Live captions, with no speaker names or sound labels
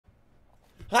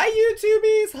Hi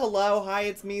YouTubies! Hello, hi,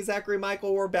 it's me, Zachary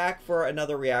Michael. We're back for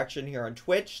another reaction here on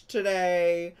Twitch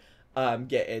today.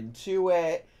 Get into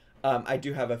it. I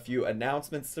do have a few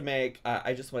announcements to make.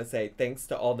 I just want to say thanks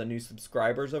to all the new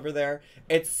subscribers over there.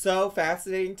 It's so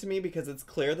fascinating to me because it's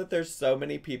clear that there's so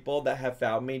many people that have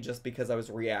found me just because I was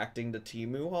reacting to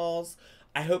Temu hauls.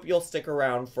 I hope you'll stick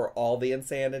around for all the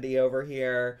insanity over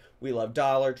here. We love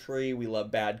Dollar Tree, we love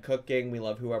bad cooking, we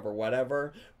love whoever,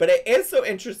 whatever. But it is so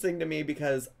interesting to me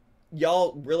because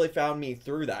y'all really found me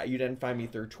through that. You didn't find me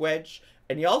through Twitch,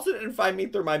 and you also didn't find me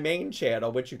through my main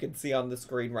channel, which you can see on the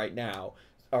screen right now.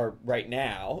 Or right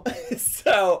now.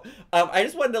 So, I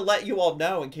just wanted to let you all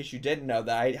know, in case you didn't know,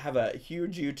 that I have a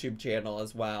huge YouTube channel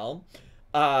as well.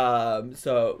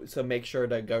 So make sure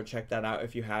to go check that out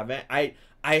if you haven't.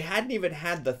 I hadn't even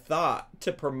had the thought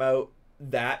to promote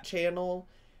that channel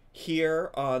here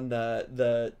on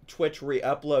the Twitch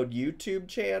re-upload YouTube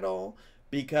channel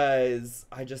because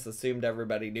I just assumed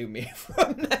everybody knew me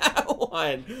from that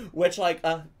one, which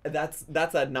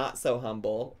that's a not so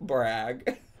humble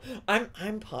brag.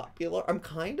 I'm popular. I'm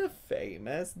kind of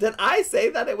famous. Did I say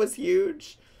that it was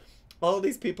huge? All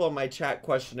these people in my chat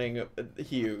questioning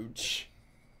huge.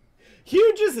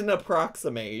 Huge is an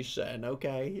approximation,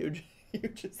 okay? Huge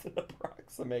is an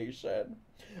approximation.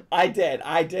 I did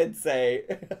say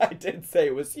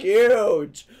it was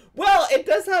huge. Well, it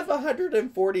does have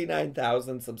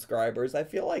 149,000 subscribers. I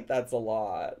feel like that's a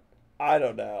lot. I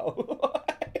don't know.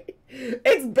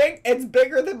 It's big. It's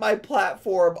bigger than my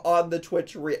platform on the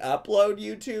Twitch re-upload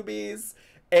YouTubies,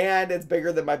 and it's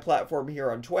bigger than my platform here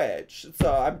on Twitch.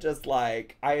 So I'm just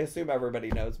like, I assume everybody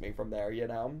knows me from there, you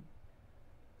know?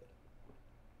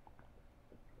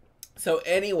 So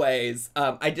anyways,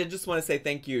 I did just want to say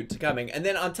thank you to coming. And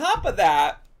then on top of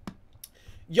that,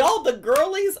 y'all, the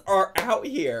girlies are out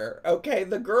here, okay?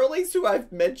 The girlies who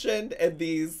I've mentioned in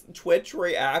these Twitch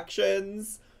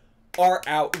reactions are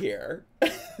out here.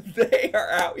 They are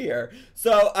out here.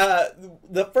 So,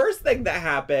 the first thing that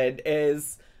happened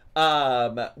is,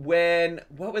 let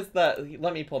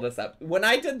me pull this up. When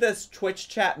I did this Twitch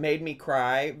chat made me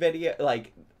cry video,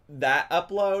 like that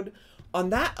upload, on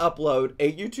that upload,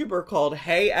 a YouTuber called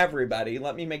Hey Everybody,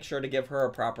 let me make sure to give her a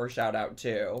proper shout out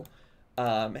too.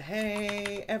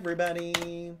 Hey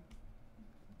Everybody.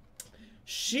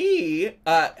 She,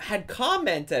 had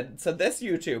commented, so this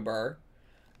YouTuber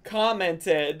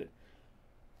commented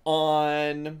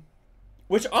on,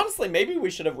 which honestly, maybe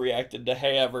we should have reacted to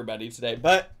Hey Everybody today,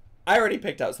 but I already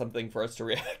picked out something for us to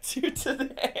react to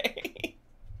today.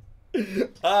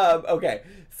 Okay,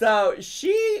 so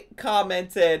she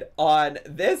commented on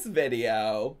this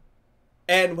video,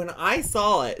 and when I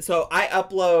saw it, so I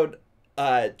upload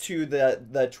to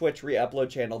the Twitch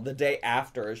re-upload channel the day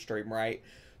after a stream, right?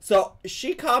 So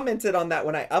she commented on that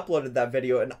when I uploaded that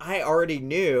video, and I already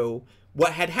knew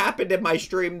what had happened in my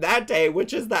stream that day,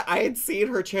 which is that I had seen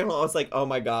her channel. I was like, oh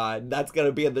my god, that's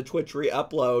gonna be in the Twitch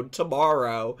re-upload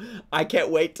tomorrow. I can't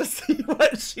wait to see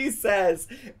what she says.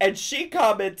 And she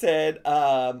commented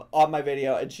on my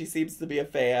video, and she seems to be a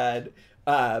fan,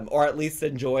 or at least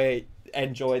enjoy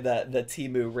the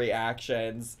Temu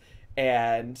reactions,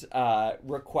 and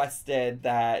requested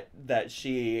that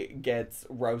she gets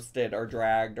roasted or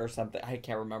dragged or something. I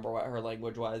can't remember what her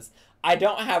language was. I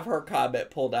don't have her comment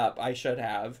pulled up. I should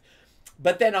have.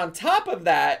 But then on top of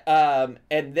that,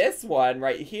 in this one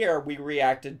right here, we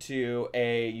reacted to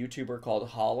a YouTuber called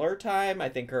Holler Time. I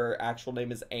think her actual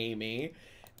name is Amy.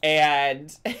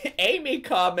 And Amy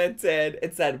commented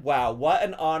and said, wow, what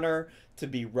an honor to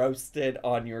be roasted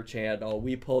on your channel.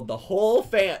 We pulled the whole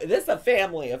this is a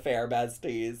family affair,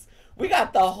 besties. We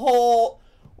have the whole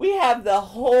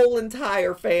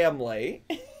entire family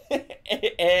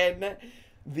in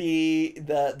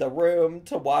the room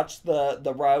to watch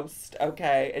the roast,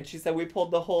 okay? And she said we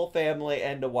pulled the whole family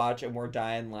in to watch, and we're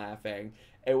dying laughing.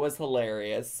 It was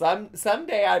hilarious.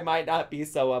 Someday I might not be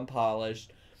so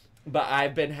unpolished, but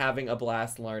I've been having a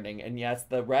blast learning. And yes,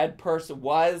 the red purse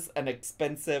was an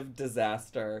expensive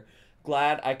disaster.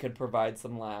 Glad I could provide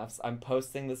some laughs. I'm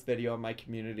posting this video on my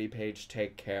community page.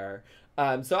 Take care.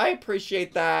 So I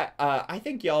appreciate that. I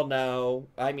think y'all know,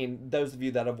 I mean, those of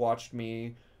you that have watched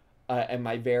me and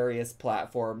my various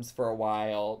platforms for a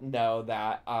while know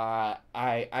that I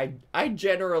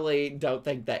generally don't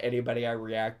think that anybody I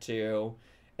react to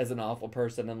is an awful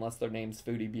person unless their name's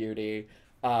Foodie Beauty.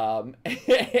 And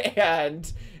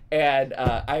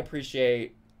I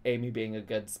appreciate Amy being a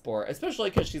good sport,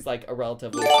 especially because she's like a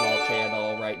relatively small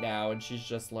channel right now and she's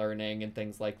just learning and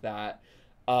things like that,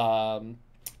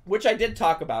 which I did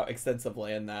talk about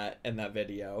extensively in that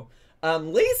video.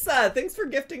 Lisa, thanks for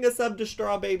gifting a sub to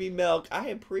Straw Baby Milk. I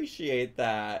appreciate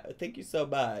that. Thank you so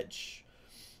much.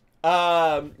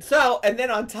 And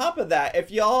then on top of that, if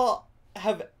y'all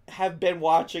have been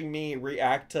watching me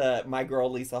react to my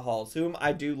girl Lisa Halls, whom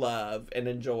I do love and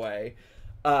enjoy,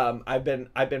 I've been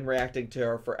reacting to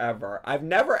her forever. I've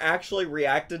never actually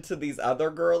reacted to these other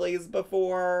girlies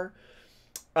before.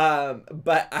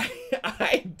 But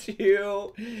I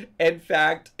do in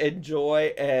fact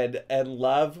enjoy and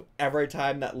love every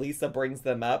time that Lisa brings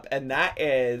them up, and that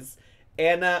is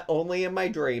Anna Only in My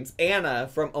Dreams. Anna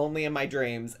from Only in My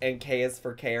Dreams, and K is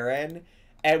for Karen.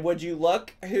 And would you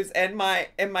look who's in my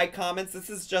comments? This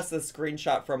is just a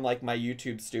screenshot from like my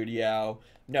YouTube studio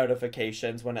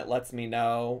notifications when it lets me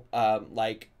know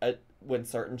when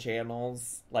certain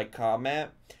channels like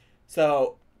comment.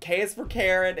 So K is for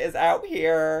Karen is out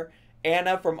here.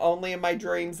 Anna from Only in My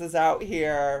Dreams is out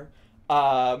here.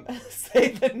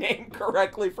 Say the name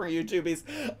correctly for YouTubies.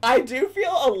 I do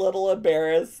feel a little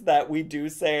embarrassed that we do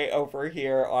say over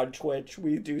here on Twitch,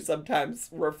 we do sometimes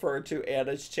refer to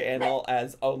Anna's channel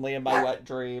as Only in My Wet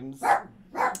Dreams.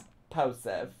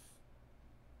 Posif.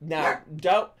 Now,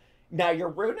 you're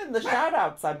ruining the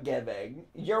shout-outs I'm giving.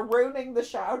 You're ruining the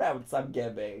shout-outs I'm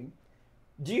giving.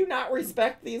 Do you not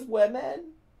respect these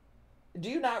women? Do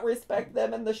you not respect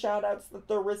them and the shout-outs that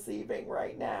they're receiving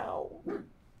right now?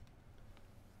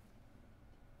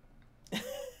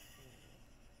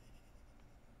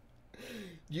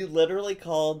 You literally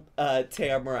called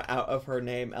Tamara out of her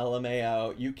name,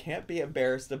 LMAO. You can't be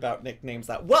embarrassed about nicknames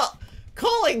that... Well,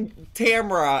 calling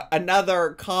Tamara another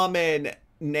common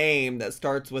name that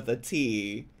starts with a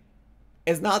T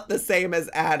is not the same as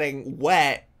adding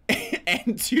wet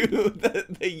into the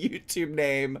YouTube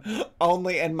name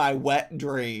Only in My Wet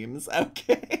Dreams,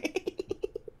 okay?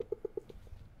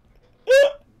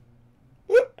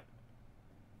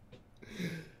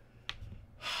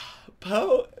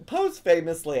 Poe's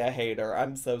famously a hater.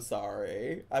 I'm so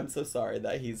sorry. I'm so sorry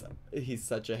that he's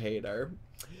such a hater.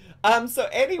 So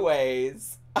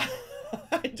anyways,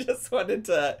 I just wanted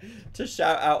to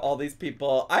shout out all these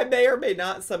people. I may or may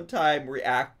not sometime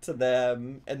react to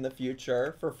them in the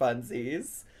future for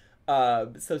funsies.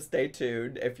 So stay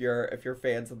tuned if you're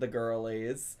fans of the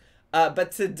girlies.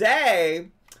 But today,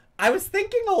 I was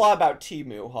thinking a lot about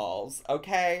Temu hauls,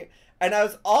 okay? And I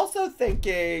was also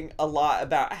thinking a lot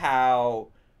about how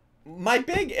my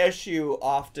big issue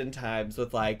oftentimes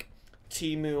with like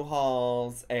Temu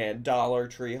hauls and Dollar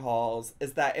Tree hauls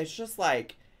is that it's just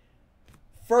like,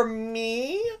 for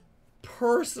me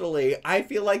personally, I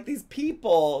feel like these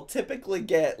people typically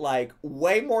get like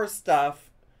way more stuff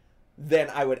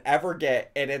than I would ever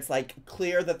get, and it's like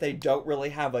clear that they don't really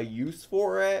have a use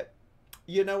for it.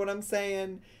 You know what I'm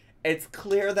saying? It's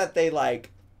clear that they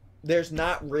like, there's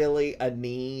not really a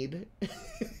need.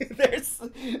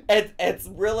 It's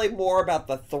really more about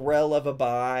the thrill of a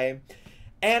buy.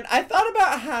 And I thought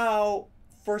about how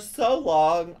for so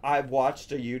long I've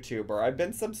watched a YouTuber. I've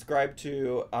been subscribed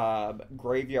to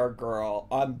Graveyard Girl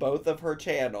on both of her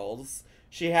channels.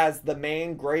 She has the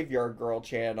main Graveyard Girl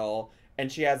channel,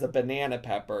 and she has a Banana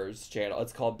Peppers channel.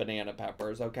 It's called Banana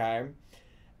Peppers, okay?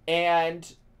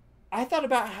 And I thought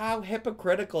about how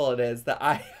hypocritical it is that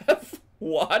I have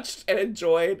watched and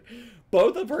enjoyed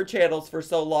both of her channels for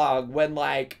so long when,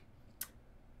 like,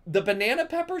 the Banana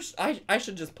Peppers... I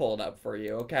should just pull it up for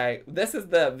you, okay? This is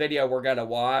the video we're gonna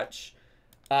watch.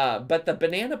 But the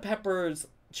Banana Peppers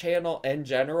channel in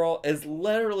general is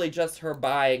literally just her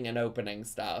buying and opening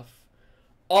stuff.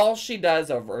 All she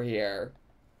does over here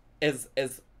is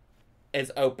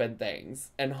open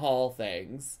things and haul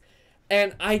things.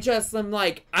 And I'm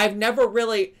like, I've never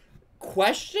really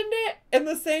questioned it in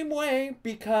the same way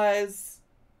because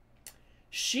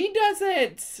she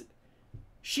doesn't,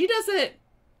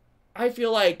 I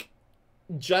feel like,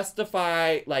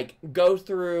 justify, like, go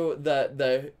through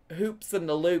the hoops and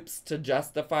the loops to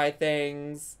justify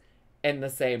things in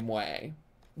the same way.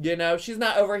 You know, she's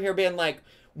not over here being like,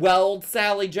 well, old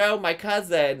Sally Joe, my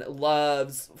cousin,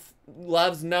 loves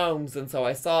gnomes, and so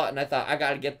I saw it and I thought, I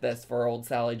gotta get this for old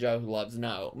Sally Joe who loves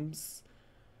gnomes.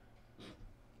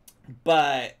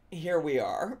 But here we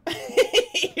are.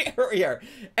 Here we are.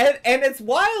 And it's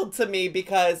wild to me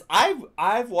because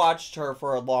I've watched her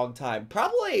for a long time.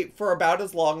 Probably for about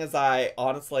as long as I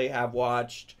honestly have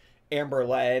watched Amber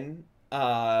Lynn.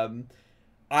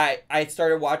 I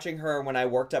started watching her when I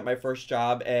worked at my first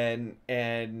job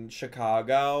in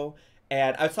Chicago.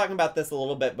 And I was talking about this a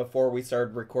little bit before we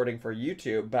started recording for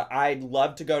YouTube, but I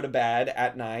love to go to bed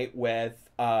at night with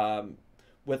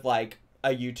like a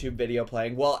YouTube video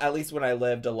playing. Well, at least when I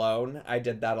lived alone, I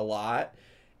did that a lot.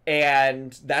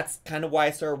 And that's kind of why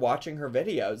I started watching her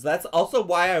videos. That's also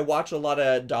why I watch a lot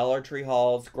of Dollar Tree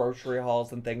hauls, grocery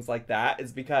hauls, and things like that,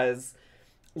 is because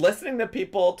listening to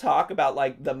people talk about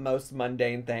like the most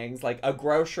mundane things, like a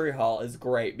grocery haul is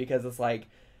great because it's like,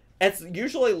 it's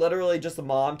usually literally just a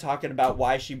mom talking about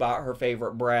why she bought her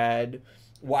favorite bread,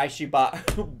 why she bought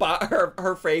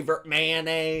her favorite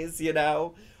mayonnaise, you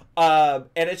know? And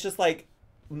it's just like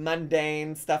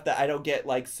mundane stuff that I don't get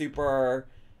like super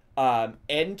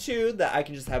into, that I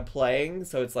can just have playing,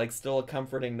 so it's like still a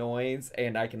comforting noise,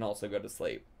 and I can also go to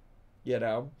sleep, you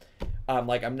know?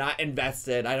 Like, I'm not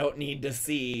invested. I don't need to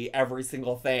see every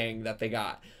single thing that they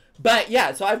got. But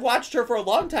yeah, so I've watched her for a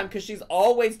long time because she's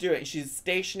always doing, she's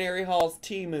stationary hauls,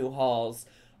 Temu hauls,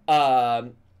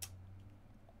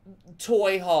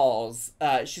 toy hauls.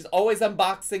 She's always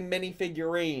unboxing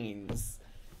minifigurines.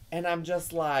 And I'm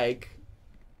just like,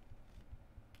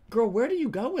 girl, where do you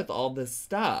go with all this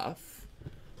stuff?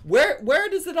 Where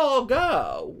does it all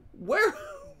go? Where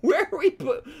are we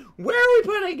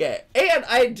putting it? And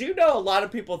I do know a lot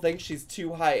of people think she's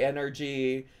too high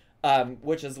energy,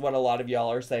 which is what a lot of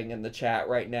y'all are saying in the chat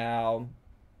right now.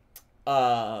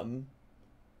 But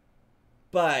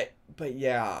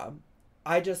yeah,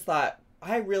 I just thought,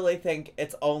 I really think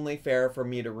it's only fair for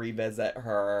me to revisit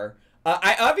her.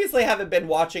 I obviously haven't been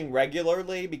watching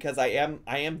regularly because I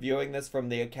am viewing this from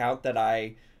the account that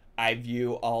I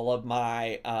view all of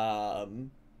my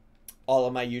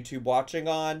YouTube watching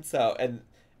on. So,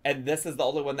 and this is the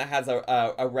only one that has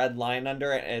a red line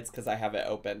under it, and it's because I have it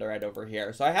opened right over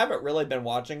here. So I haven't really been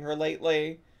watching her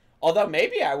lately. Although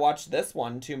maybe I watched this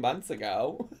one 2 months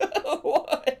ago.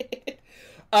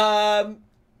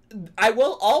 I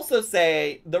will also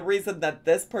say the reason that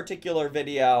this particular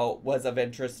video was of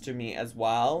interest to me as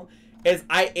well is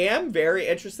I am very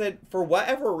interested, for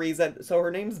whatever reason. So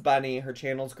her name's Bunny, her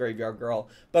channel's Graveyard Girl,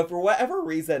 but for whatever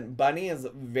reason, Bunny is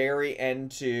very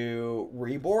into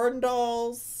reborn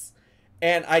dolls,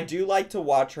 and I do like to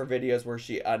watch her videos where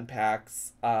she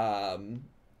unpacks,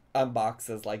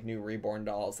 unboxes like new reborn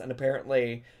dolls. And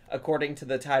apparently, according to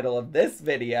the title of this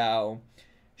video,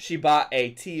 she bought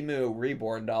a Temu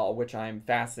reborn doll, which I'm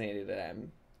fascinated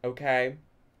in. Okay?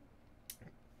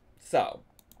 So,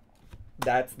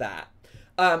 that's that.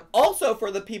 Also, for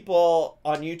the people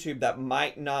on YouTube that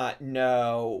might not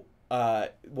know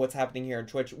what's happening here on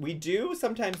Twitch, we do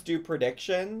sometimes do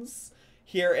predictions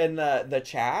here in the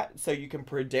chat, so you can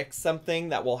predict something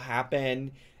that will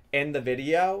happen in the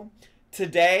video.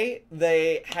 Today,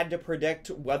 they had to predict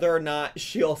whether or not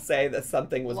she'll say that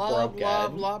something was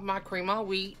broken. Love my cream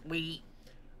wheat.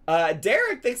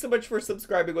 Derek, thanks so much for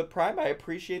subscribing with Prime. I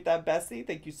appreciate that, Bessie.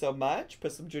 Thank you so much.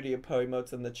 Put some Judy and Poe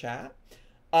emotes in the chat.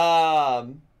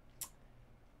 And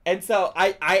so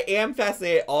I am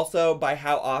fascinated also by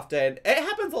how often, it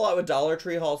happens a lot with Dollar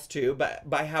Tree hauls too, but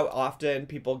by how often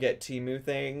people get Temu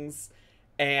things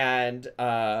and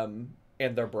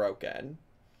they're broken.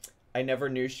 I never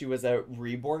knew she was a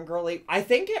reborn girly. I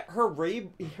think her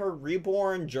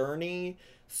reborn journey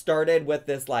started with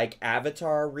this like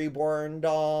Avatar reborn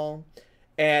doll,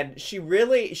 and she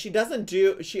only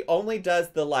does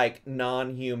the like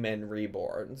non-human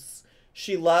reborns.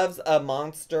 She loves a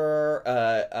monster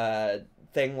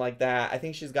thing like that. I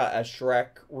think she's got a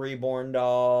Shrek reborn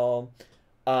doll.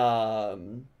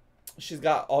 She's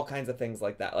got all kinds of things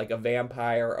like that, like a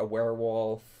vampire, a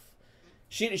werewolf.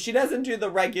 She doesn't do the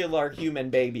regular human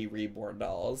baby reborn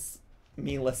dolls.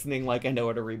 Me listening like I know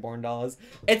what a reborn doll is.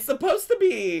 It's supposed to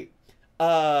be,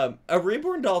 a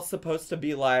reborn doll's supposed to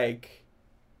be like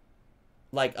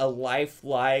a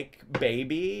lifelike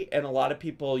baby, and a lot of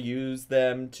people use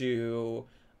them to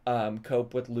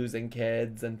cope with losing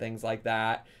kids and things like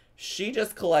that. She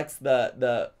just collects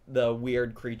the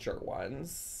weird creature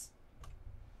ones.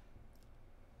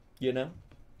 You know?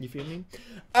 You feel me?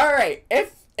 Alright,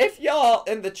 if y'all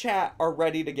in the chat are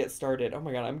ready to get started, oh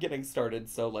my god, I'm getting started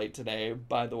so late today,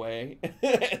 by the way.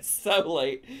 It's so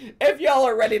late. If y'all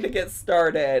are ready to get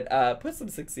started, put some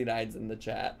 69s in the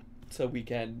chat so we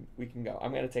can go.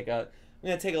 I'm gonna take a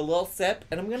little sip,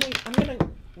 and I'm gonna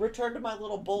return to my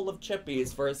little bowl of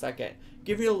chippies for a second.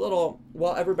 Give you a little,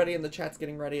 while everybody in the chat's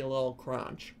getting ready, a little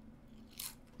crunch.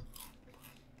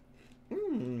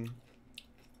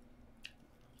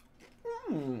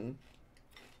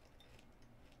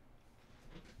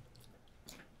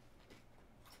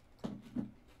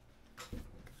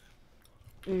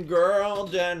 Girl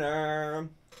dinner.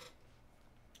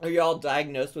 Are y'all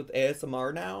diagnosed with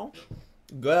ASMR now?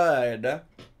 Good.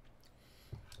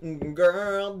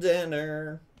 Girl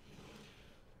dinner.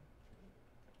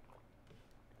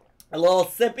 A little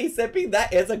sippy sippy.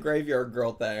 That is a Graveyard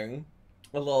Girl thing.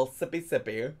 A little sippy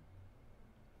sippy.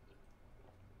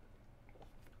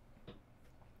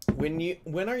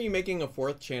 When are you making a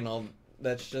 4th channel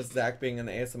that's just Zach being an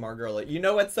ASMR girly? You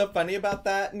know what's so funny about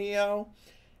that, Neo?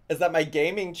 Is that my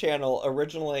gaming channel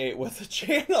originally was a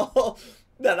channel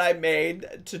that I made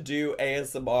to do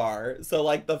ASMR. So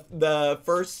like the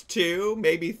first 2,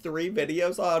 maybe 3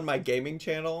 videos on my gaming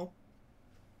channel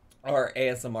are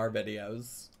ASMR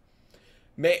videos.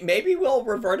 Maybe we'll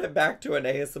revert it back to an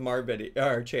ASMR video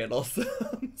or channel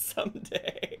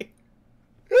someday.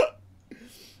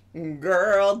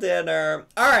 Girl dinner.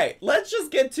 All right, let's just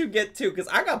get to because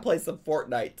I gotta play some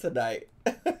Fortnite tonight.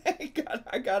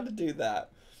 I gotta do that.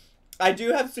 I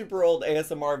do have super old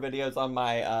ASMR videos on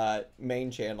my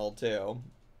main channel too. Oh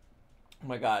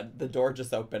my god, the door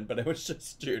just opened, but it was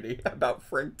just Judy. I about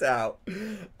freaked out.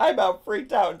 I about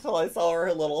freaked out until I saw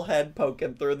her little head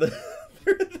poking through the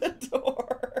through the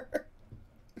door.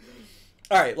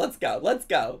 All right, let's go. Let's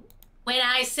go. When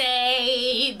I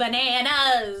say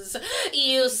bananas,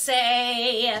 you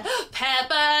say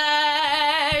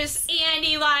peppers. And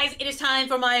you guys, it is time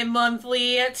for my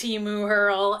monthly Temu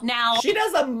hurl. Now, she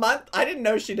does a month. I didn't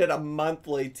know she did a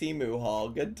monthly Temu haul.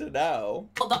 Good to know.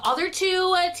 The other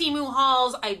 2 Temu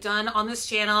hauls I've done on this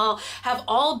channel have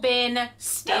all been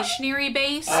stationery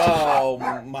based. Oh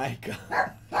my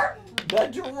god. The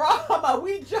drama.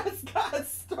 We just got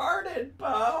started,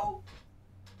 Bo.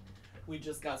 We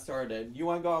just got started. You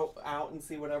want to go out and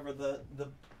see whatever the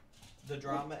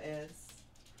drama is?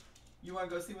 You want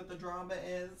to go see what the drama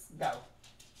is? Go.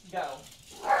 Go.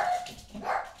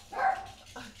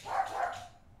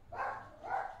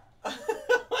 Oh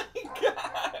my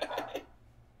god.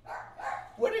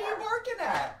 What are you barking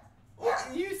at?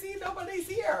 You see nobody's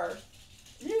here.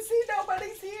 You see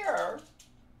nobody's here.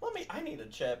 I need a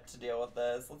chip to deal with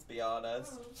this. Let's be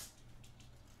honest.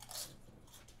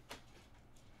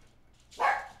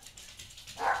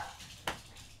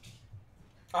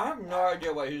 I have no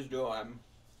idea what he's doing.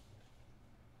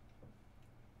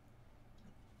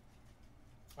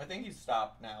 I think he's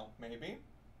stopped now, maybe.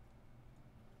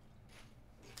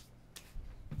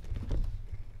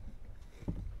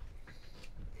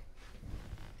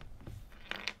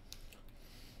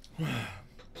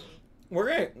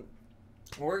 We're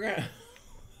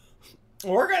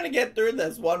gonna get through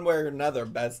this one way or another,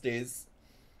 besties.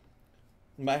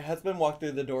 My husband walked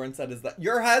through the door and said, "Is that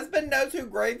your husband knows who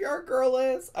Graveyard Girl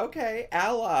is?" Okay,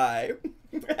 ally.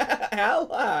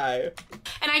 Ally.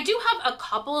 And I do have a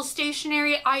couple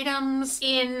stationery items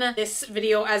in this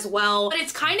video as well, but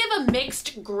it's kind of a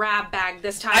mixed grab bag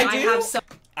this time. I have some.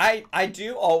 I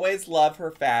do always love her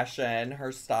fashion,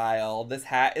 her style. This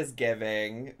hat is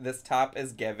giving. This top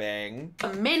is giving.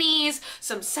 Some minis,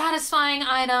 some satisfying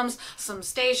items, some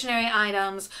stationery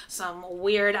items, some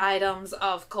weird items,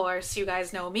 of course, you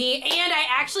guys know me. And I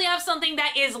actually have something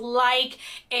that is like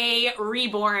a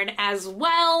reborn as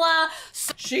well.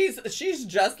 She's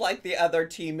just like the other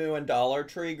Temu and Dollar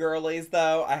Tree girlies,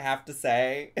 though, I have to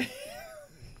say.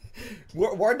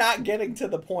 We're not getting to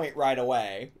the point right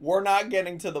away. We're not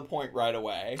getting to the point right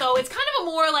away. So it's kind of a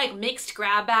more like mixed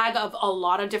grab bag of a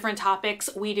lot of different topics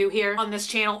we do here on this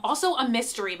channel. Also a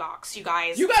mystery box, you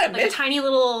guys. You got a tiny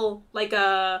little, like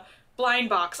a blind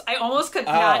box. I almost could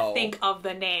not think of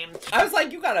the name. I was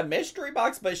like, you got a mystery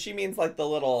box, but she means like the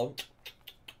little...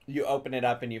 You open it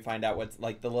up and you find out what's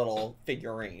like the little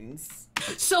figurines.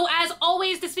 So as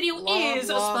always, this video is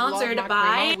sponsored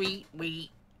by...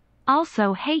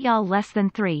 Also, hey y'all, less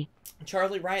than 3.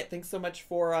 Charlie Riot, thanks so much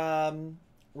for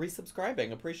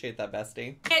resubscribing. Appreciate that,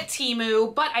 bestie. At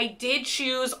Temu, but I did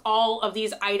choose all of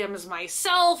these items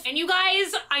myself. And you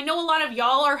guys, I know a lot of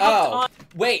y'all are hooked on...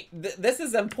 Wait, this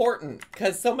is important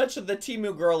because so much of the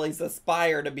Temu girlies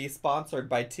aspire to be sponsored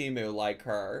by Temu like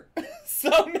her.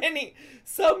 so many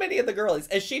of the girlies.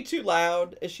 Is she too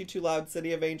loud? Is she too loud,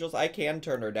 City of Angels? I can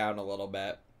turn her down a little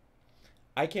bit.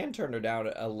 I can turn her down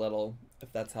a little,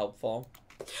 if that's helpful.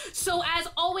 So as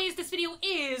always, this video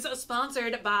is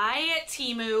sponsored by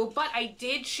Temu, but I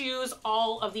did choose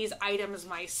all of these items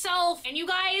myself. And you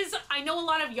guys, I know a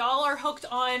lot of y'all are hooked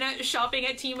on shopping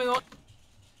at Temu.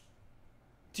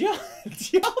 Do y'all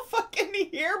fucking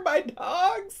hear my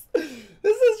dogs? This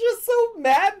is just so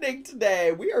maddening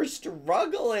today. We are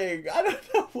struggling. I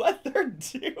don't know what they're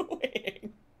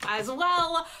doing. As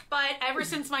well, but ever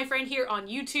since my friend here on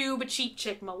YouTube, Cheap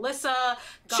Chick Melissa,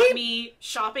 got me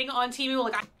shopping on Temu,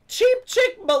 like Cheap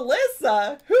Chick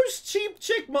Melissa? Who's Cheap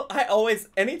Chick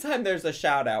anytime there's a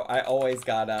shout out, I always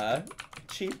got a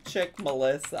Cheap Chick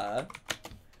Melissa.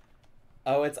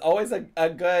 Oh, it's always a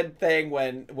good thing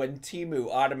when Temu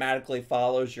automatically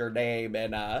follows your name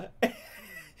in a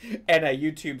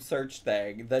YouTube search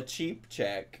thing. The Cheap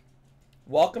Chick.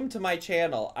 Welcome to my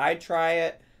channel. I try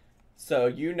it. so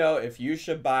you know if you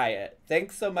should buy it.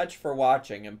 Thanks so much for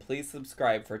watching, and please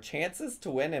subscribe for chances to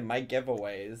win in my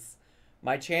giveaways.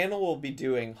 My channel will be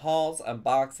doing hauls,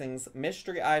 unboxings,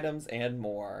 mystery items, and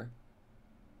more.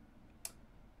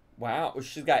 Wow,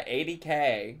 she's got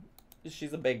 80K.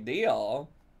 She's a big deal.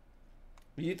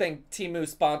 Do you think Temu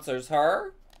sponsors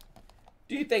her?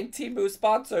 Do you think Temu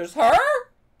sponsors her?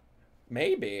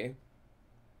 Maybe.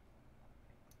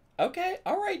 Okay,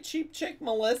 alright, Cheap Chick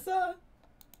Melissa.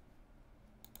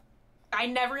 I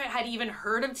never had even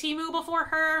heard of Temu before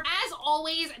her. As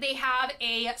always, they have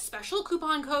a special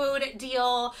coupon code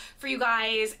deal for you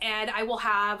guys, and I will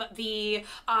have the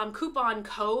coupon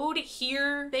code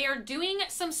here. They are doing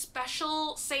some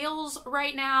special sales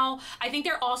right now. I think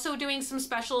they're also doing some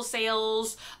special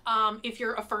sales if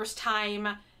you're a first-time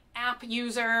app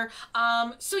user.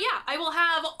 So yeah, I will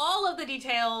have all of the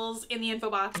details in the info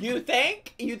box. You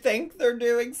think? You think they're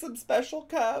doing some special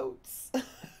codes?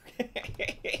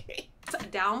 Okay.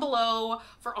 Down below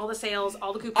for all the sales,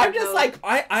 all the coupon I'm just codes.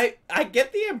 like, I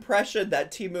get the impression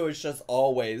that Temu is just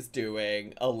always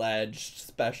doing alleged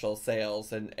special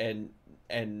sales and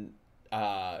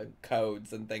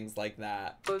codes and things like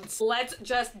that. Let's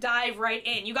just dive right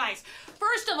in. You guys,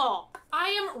 first of all, I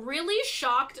am really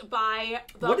shocked by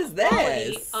the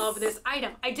quality of this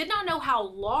item. I did not know how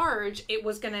large it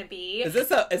was gonna be. Is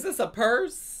this a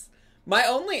purse? My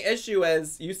only issue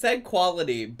is, you said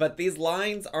quality, but these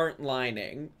lines aren't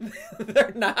lining.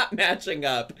 They're not matching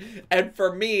up. And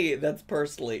for me, that's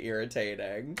personally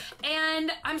irritating.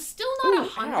 And I'm still not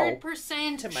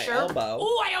 100% sure. Elbow.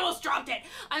 Oh, I almost dropped it.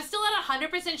 I'm still not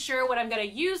 100% sure what I'm going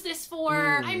to use this for.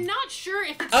 I'm not sure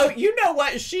if it's... Oh, you know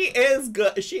what? She is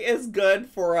good. She is good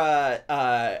for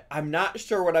I'm not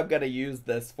sure what I'm going to use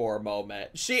this for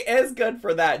moment. She is good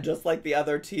for that, just like the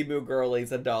other Temu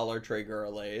girlies and Dollar Tree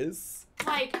girlies.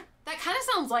 Like, that kind of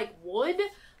sounds like wood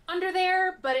under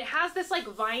there, but it has this like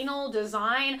vinyl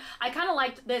design. I kind of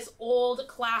liked this old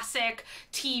classic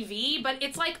TV, but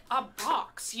it's like a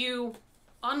box. You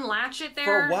unlatch it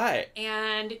there. For what?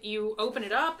 And you open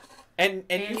it up. And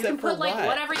you can put like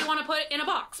whatever you want to put in a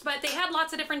box. But they had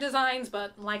lots of different designs,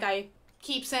 but like I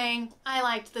keep saying, I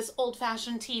liked this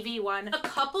old-fashioned TV one. A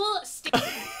couple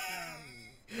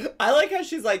I like how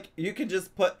she's like, you can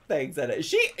just put things in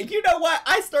it. You know what?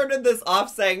 I started this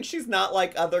off saying she's not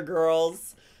like other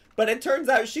girls, but it turns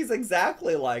out she's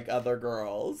exactly like other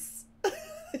girls.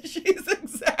 She's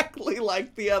exactly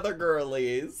like the other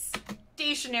girlies.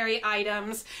 Stationary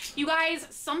items. You guys,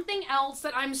 something else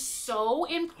that I'm so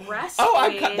impressed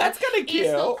with that's kind of cute.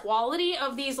 Is the quality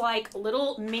of these like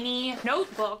little mini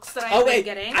notebooks that I've been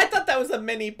getting. I thought that was a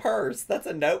mini purse. That's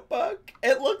a notebook?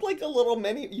 It looked like a little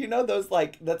mini, you know those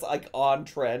like, that's like on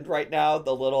trend right now,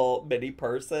 the little mini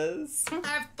purses? I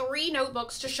have 3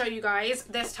 notebooks to show you guys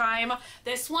this time.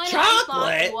 This one Chocolate?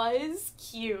 I thought was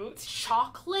cute.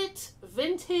 Chocolate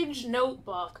vintage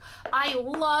notebook. I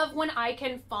love when I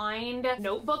can find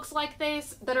notebooks like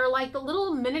this that are like the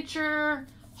little miniature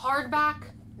hardback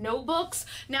notebooks.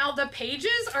 Now the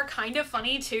pages are kind of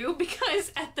funny too,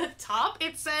 because at the top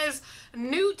it says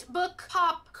Notebook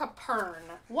Pop Capern.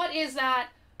 What is that?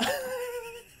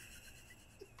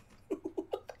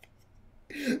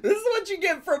 This is what you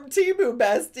get from Temu,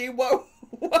 bestie.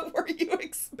 What were you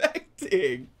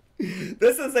expecting?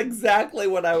 This is exactly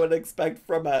what I would expect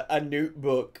from a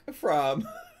notebook from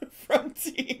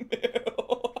Temu.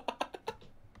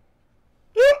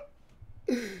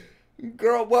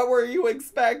 Girl, what were you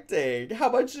expecting? How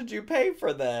much did you pay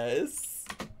for this?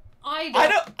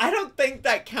 I don't think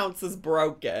that counts as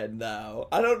broken, though.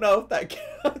 I don't know if that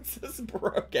counts as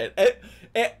broken.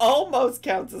 It almost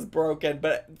counts as broken,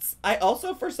 but I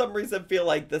also, for some reason, feel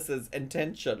like this is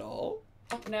intentional.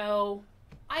 No.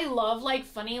 I love, like,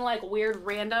 funny, like, weird,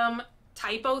 random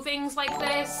typo things like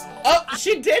this. Oh,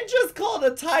 she did just call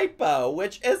it a typo,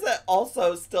 which isn't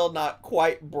also still not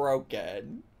quite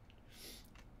broken.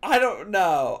 I don't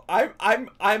know. I'm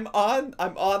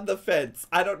on the fence.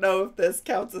 I don't know if this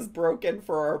counts as broken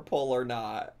for our poll or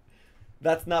not.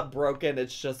 That's not broken,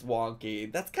 it's just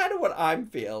wonky. That's kind of what I'm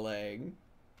feeling.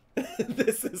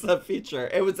 This is a feature.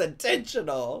 It was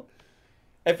intentional.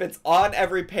 If it's on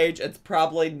every page, it's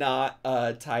probably not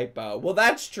a typo. Well,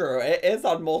 that's true. It is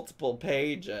on multiple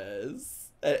pages.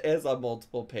 It is on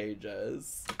multiple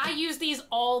pages. I use these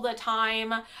all the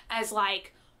time as,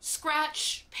 like,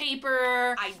 scratch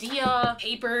paper, idea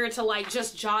paper to like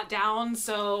just jot down.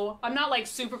 So I'm not like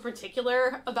super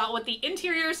particular about what the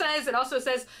interior says. It also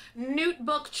says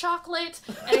notebook chocolate,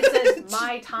 and it says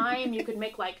my time. You could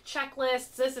make like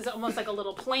checklists. This is almost like a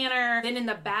little planner. Then in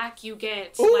the back you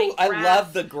get like I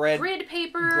love the grid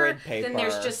paper. Then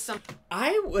there's just some.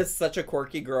 I was such a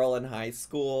quirky girl in high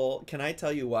school. Can I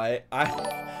tell you what?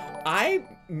 I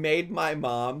made my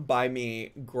mom buy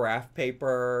me graph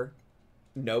paper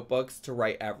notebooks to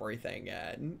write everything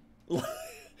in.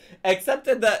 Except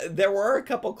that there were a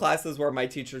couple classes where my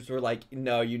teachers were like,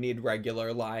 no, you need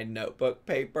regular line notebook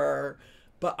paper.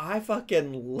 But I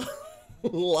fucking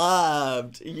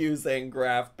loved using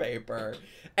graph paper.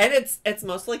 And it's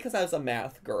mostly because I was a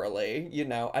math girly, you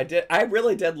know. I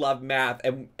really did love math,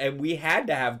 and we had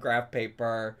to have graph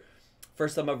paper for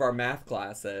some of our math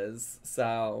classes.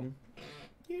 So,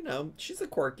 you know, she's a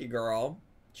quirky girl.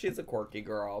 She's a quirky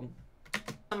girl.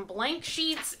 Some blank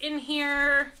sheets in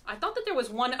here. I thought that there was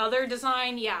one other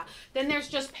design. Yeah. Then there's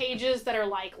just pages that are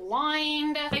like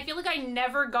lined. I feel like I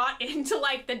never got into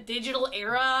like the digital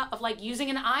era of like using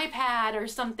an iPad or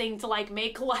something to like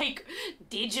make like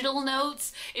digital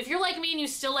notes. If you're like me and you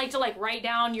still like to like write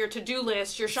down your to-do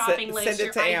list, your shopping list,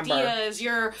 your ideas,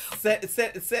 your...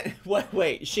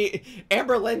 Wait,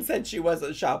 Amber Lynn said she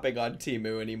wasn't shopping on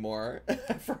Temu anymore.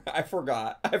 I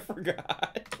forgot.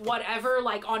 Whatever,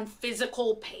 like on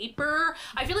physical paper.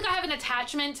 I feel like I have an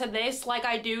attachment to this like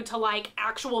I do to like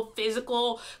actual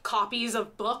physical copies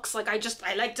of books. Like I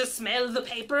like to smell the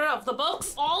paper of the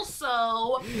books.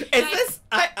 Also,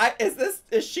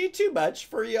 is she too much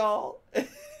for y'all?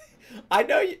 I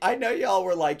know y'all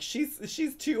were like,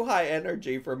 she's too high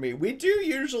energy for me. We do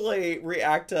usually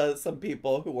react to some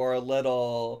people who are a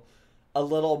little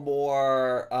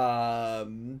more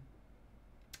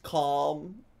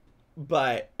calm,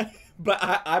 but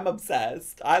I'm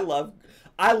obsessed. I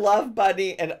love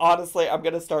Bunny, and honestly, I'm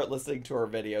gonna start listening to her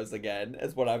videos again,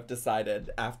 is what I've decided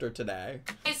after today.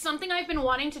 It's something I've been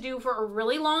wanting to do for a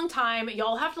really long time.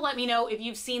 Y'all have to let me know if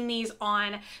you've seen these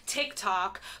on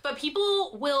TikTok, but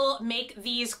people will make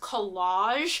these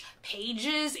collage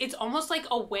pages. It's almost like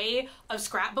a way of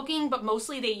scrapbooking, but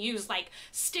mostly they use like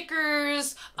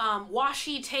stickers,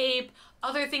 washi tape,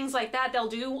 other things like that. They'll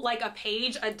do like a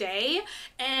page a day,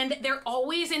 and they're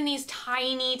always in these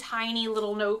tiny, tiny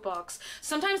little notebooks.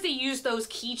 Sometimes they use those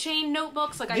keychain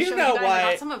notebooks, like I showed you guys.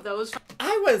 I got some of those.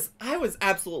 I was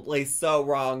absolutely so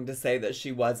wrong to say that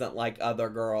she wasn't like other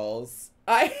girls.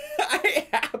 I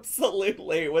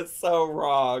absolutely was so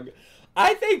wrong.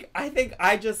 I think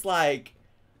I just like,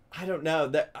 I don't know,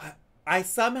 that I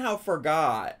somehow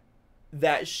forgot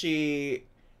that she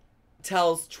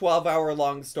tells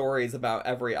 12-hour-long stories about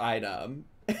every item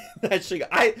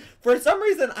that for some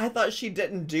reason I thought she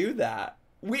didn't do that.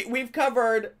 We've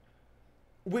covered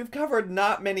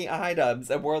not many items,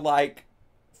 and we're like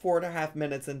 4.5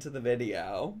 minutes into the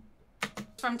video.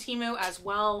 From Temu as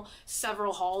well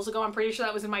several hauls ago. I'm pretty sure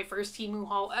that was in my first Temu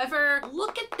haul ever.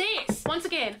 Look at this. Once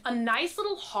again, a nice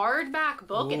little hardback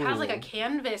book. Ooh. It has like a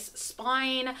canvas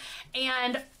spine,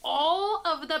 and all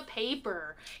of the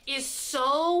paper is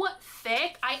so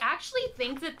thick. I actually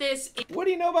think that this... What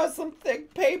do you know about some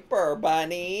thick paper,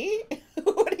 Bunny?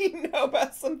 What do you know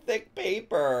about some thick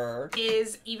paper?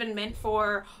 Is even meant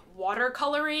for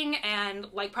watercoloring and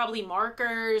like probably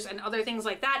markers and other things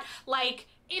like that. Like,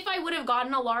 if I would have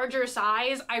gotten a larger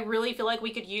size, I really feel like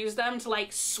we could use them to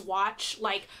like swatch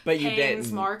like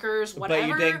pens, markers, whatever. But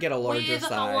you didn't get a larger with size.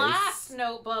 The last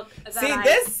notebook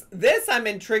that this I'm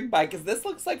intrigued by, because this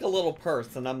looks like a little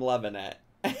purse, and I'm loving it.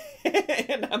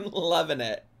 And I'm loving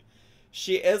it.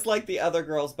 She is like the other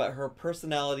girls, but her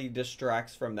personality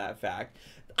distracts from that fact.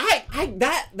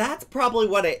 That's probably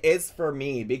what it is for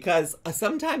me, because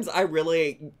sometimes I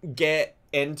really get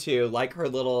into like her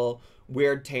little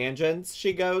weird tangents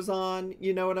she goes on,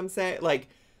 you know what I'm saying? Like,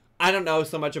 I don't know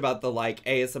so much about the like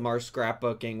ASMR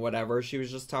scrapbooking, whatever she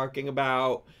was just talking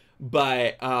about,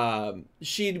 but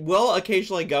she will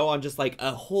occasionally go on just like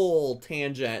a whole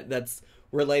tangent that's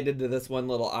related to this one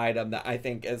little item that I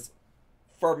think is,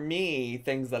 for me,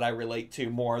 things that I relate to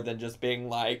more than just being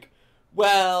like,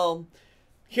 well,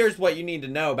 here's what you need to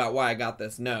know about why I got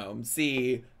this gnome.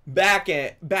 See, back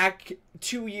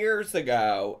 2 years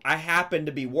ago, I happened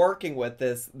to be working with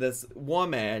this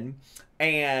woman,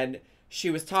 and she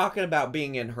was talking about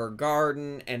being in her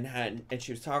garden, and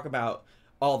she was talking about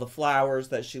all the flowers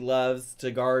that she loves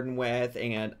to garden with,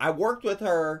 and I worked with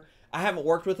her. I haven't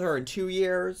worked with her in 2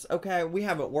 years, okay? We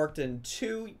haven't worked in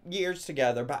 2 years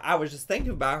together, but I was just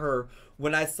thinking about her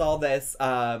when I saw this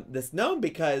this gnome,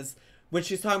 because when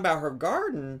she's talking about her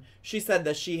garden, she said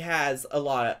that she has a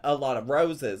lot of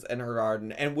roses in her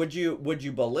garden. And would you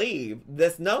believe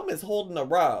this gnome is holding a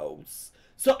rose?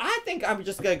 So I think I'm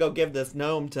just gonna go give this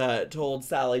gnome to old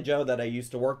Sally Joe that I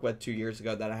used to work with 2 years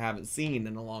ago that I haven't seen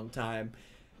in a long time.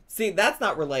 See, that's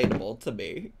not relatable to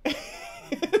me.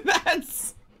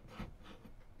 that's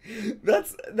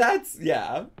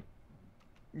yeah.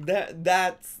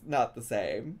 That's not the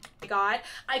same. I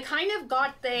kind of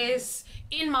got this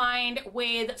in mind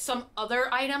with some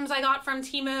other items I got from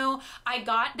Temu. I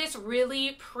got this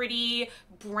really pretty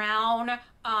brown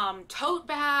tote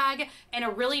bag and a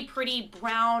really pretty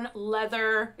brown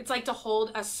leather. It's like to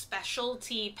hold a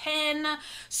specialty pen.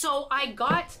 So I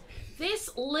got this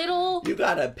little... You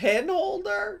got a pen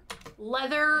holder?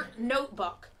 Leather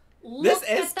notebook. This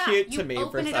is cute to me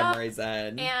for some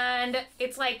reason. And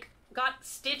it's like got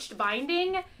stitched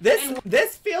binding.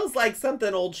 This feels like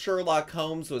something old Sherlock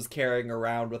Holmes was carrying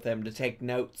around with him to take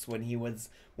notes when he was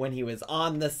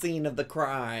on the scene of the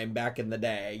crime back in the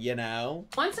day, you know?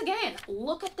 Once again,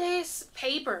 look at this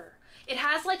paper. It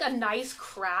has like a nice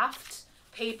craft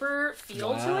paper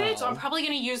feel to it, so I'm probably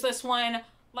gonna use this one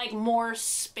like more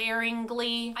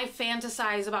sparingly. I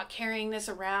fantasize about carrying this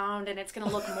around and it's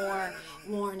gonna look more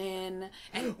worn in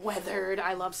and weathered.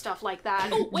 I love stuff like that.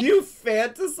 Oh, wait. You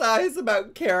fantasize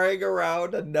about carrying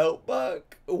around a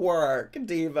notebook? Work,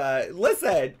 diva.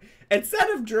 Listen, instead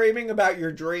of dreaming about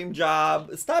your dream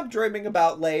job, stop dreaming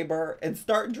about labor and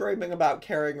start dreaming about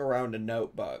carrying around a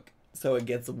notebook so it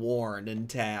gets worn and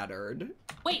tattered.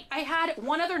 Wait, I had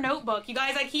one other notebook. You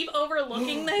guys, I keep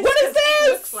overlooking this. What is this?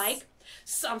 It looks like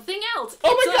something else.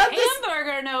 Oh my God, it's a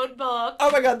hamburger notebook.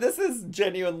 Oh my God, this is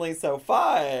genuinely so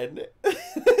fun.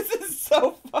 This is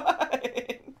so fun.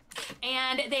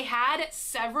 And they had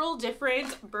several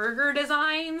different burger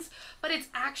designs, but it's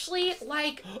actually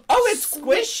like... Oh, it's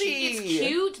squishy. It's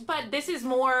cute, but this is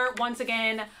more, once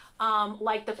again,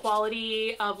 like the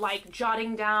quality of like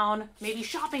jotting down maybe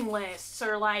shopping lists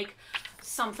or like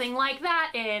something like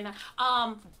that in.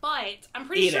 But I'm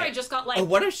pretty sure I just got like... Oh,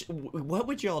 what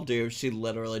would y'all do if she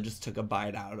literally just took a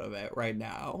bite out of it right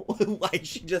now? Like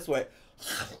she just went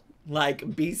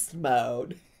like beast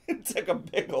mode and took a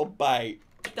big old bite.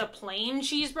 The plain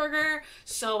cheeseburger,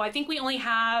 so I think we only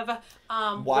have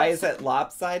why is it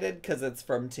lopsided? Because it's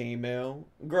from Temu.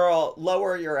 Girl,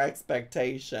 lower your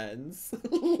expectations.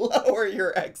 Lower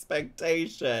your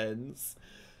expectations.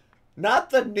 Not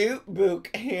the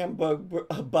Newtbook hamburger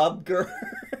bubger.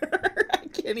 I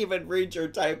can't even read your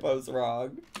typos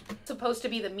wrong. It's supposed to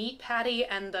be the meat patty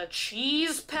and the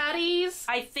cheese patties.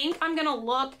 I think I'm gonna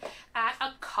look at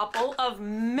a couple of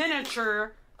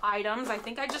miniature items. I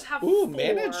think I just have 4.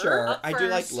 Miniature. I do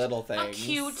like little things. A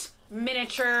cute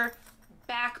miniature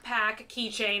backpack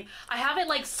keychain. I have it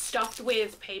like stuffed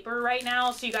with paper right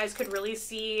now so you guys could really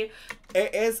see.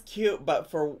 It is cute, but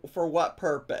for what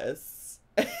purpose?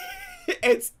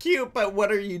 It's cute, but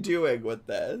what are you doing with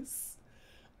this?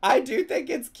 I do think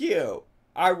it's cute.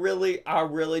 I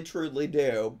really truly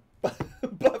do.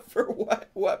 But for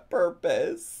what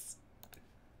purpose?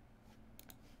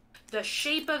 The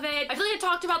shape of it. I feel like I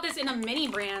talked about this in a mini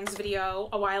brands video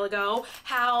a while ago,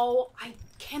 how I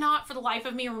cannot for the life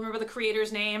of me remember the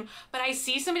creator's name, but I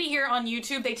see somebody here on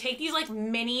YouTube, they take these like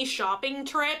mini shopping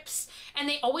trips and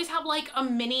they always have like a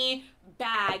mini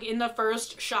bag in the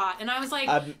first shot, and I was like,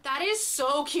 that is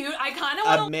so cute. I kind of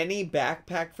want a mini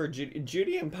backpack for Judy.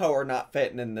 Judy and Poe are not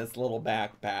fitting in this little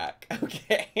backpack,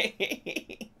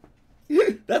 okay?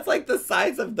 That's like the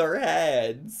size of their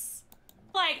heads.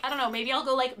 Like, I don't know, maybe I'll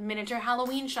go like miniature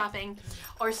Halloween shopping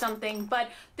or something,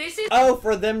 but this is... Oh,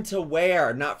 for them to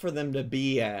wear, not for them to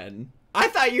be in. I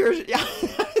thought you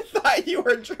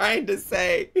were trying to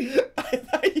say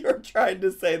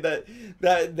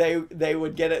that they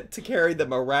would get it to carry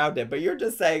them around it, but you're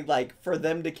just saying like for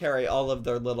them to carry all of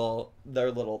their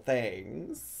little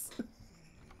things.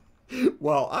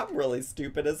 Well, I'm really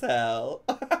stupid as hell.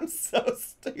 I'm so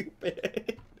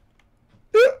stupid.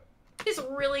 It's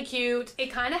really cute. It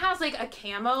kind of has like a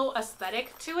camo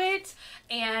aesthetic to it,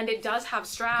 and it does have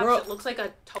straps. Girl, it looks like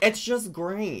a... It's just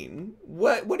green.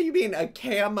 What do you mean a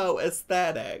camo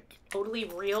aesthetic? Totally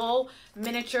real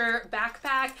miniature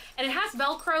backpack, and it has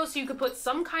Velcro, so you could put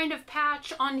some kind of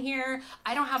patch on here.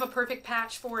 I don't have a perfect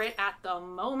patch for it at the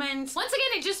moment. Once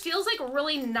again, it just feels like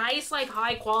really nice, like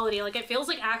high quality. Like it feels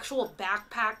like actual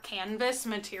backpack canvas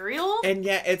material. And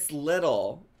yet it's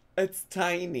little. It's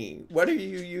tiny. What are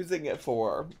you using it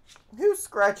for? Who's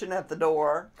scratching at the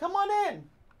door? Come on in.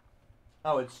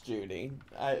 Oh, it's Judy.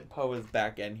 Poe is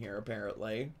back in here,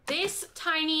 apparently. This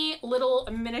tiny little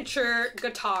miniature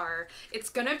guitar. It's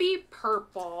gonna be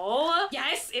purple.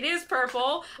 Yes, it is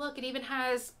purple. Look, it even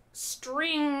has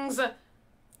strings.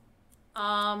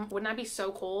 Wouldn't that be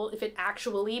so cool if it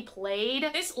actually played?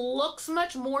 This looks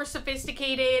much more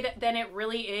sophisticated than it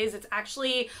really is. It's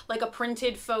actually like a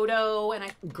printed photo,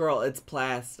 and Girl, it's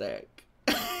plastic.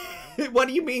 What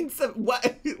do you mean?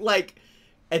 What? Like,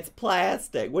 it's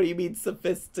plastic. What do you mean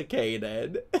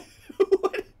sophisticated?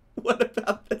 What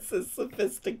about this is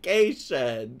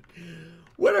sophistication?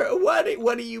 What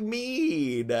do you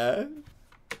mean? I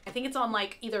think it's on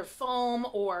like either foam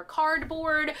or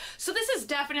cardboard. So this is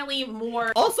definitely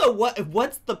more. Also,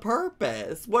 what's the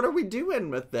purpose? What are we doing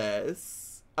with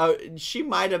this? Oh, she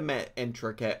might have meant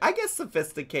intricate. I guess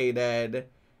sophisticated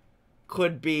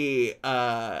could be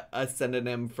a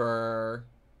synonym for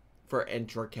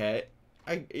intricate.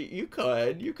 You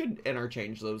could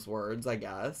interchange those words, I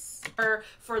guess.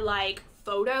 For like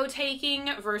photo taking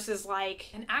versus like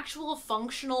an actual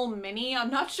functional mini. I'm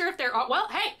not sure if they're all, well,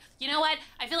 hey, you know what?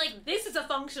 I feel like this is a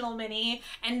functional mini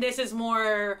and this is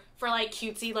more for like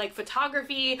cutesy like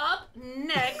photography. Up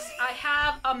next, I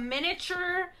have a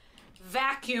miniature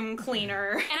vacuum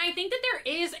cleaner. And I think that there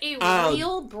is a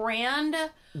real brand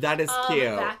that is cute.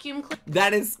 Vacuum cleaner.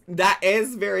 That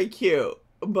is very cute.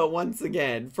 But once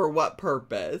again, for what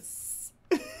purpose?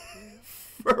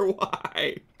 For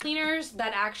why? Cleaners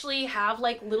that actually have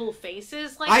like little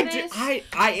faces like this. I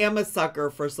am a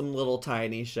sucker for some little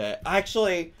tiny shit.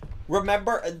 Actually,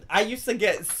 remember, I used to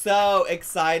get so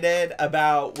excited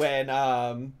about when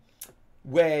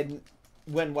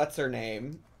what's her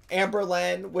name?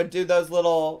 Amberlynn would do those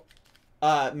little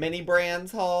mini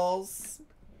brands hauls.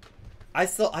 I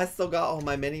still got all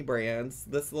my mini brands.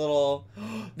 These little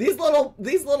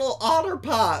otter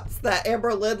pops that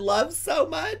Amberlynn loves so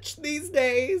much these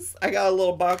days. I got a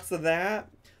little box of that.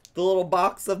 The little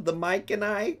box of the Mike and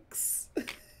Ikes.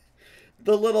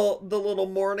 the little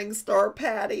Morning Star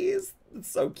patties.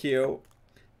 It's so cute.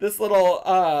 This little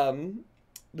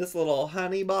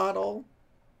honey bottle.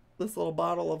 This little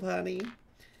bottle of honey.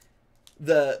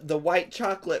 The white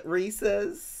chocolate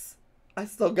Reese's. I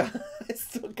still got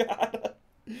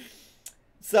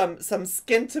some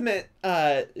Skintimate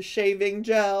shaving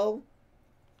gel,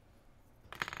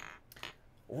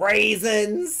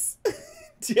 raisins.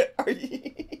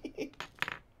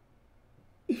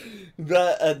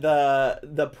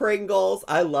 The Pringles.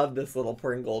 I love this little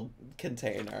Pringle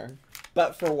container.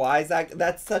 But for why, Zach?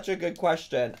 That's such a good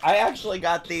question. I actually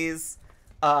got these.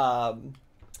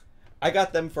 I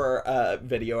got them for a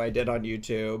video I did on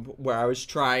YouTube where I was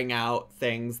trying out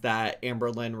things that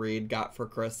Amberlynn Reed got for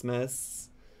Christmas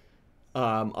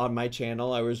on my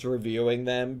channel. I was reviewing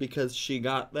them because she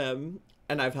got them,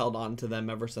 and I've held on to them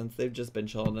ever since. They've just been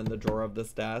chilling in the drawer of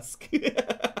this desk.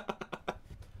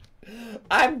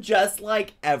 I'm just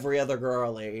like every other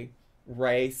girly.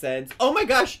 Raisins. Oh my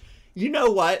gosh! You know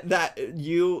what? That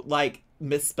you, like,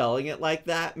 misspelling it like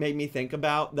that made me think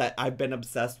about that I've been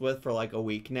obsessed with for like a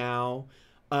week now.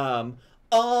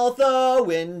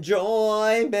 Although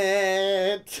enjoyment.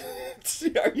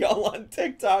 Are y'all on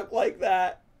TikTok like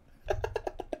that?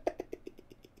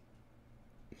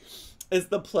 Is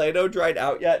the Play-Doh dried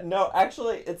out yet? No,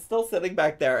 actually, it's still sitting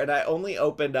back there, and I only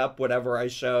opened up whatever I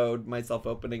showed myself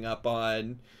opening up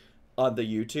on the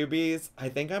YouTubies. I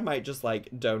think I might just like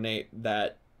donate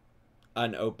that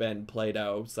unopened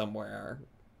Play-Doh somewhere.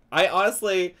 I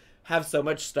honestly have so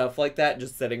much stuff like that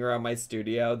just sitting around my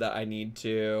studio that I need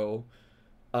to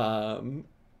I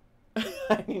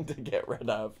need to get rid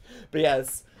of. But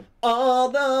yes,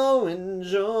 although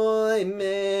enjoyment,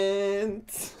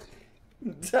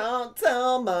 don't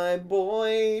tell my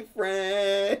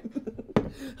boyfriend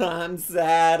I'm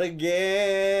sad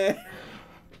again.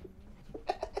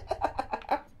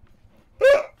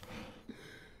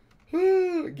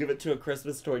 Give it to a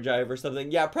Christmas toy drive or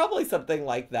something. Yeah, probably something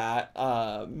like that.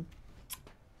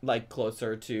 Like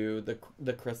closer to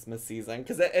the Christmas season,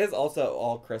 because it is also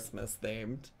all Christmas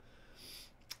themed.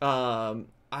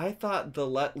 I thought the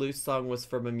Let Loose song was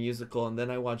from a musical, and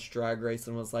then I watched Drag Race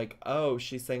and was like, oh,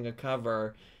 she sang a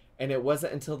cover. And it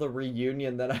wasn't until the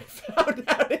reunion that I found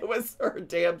out it was her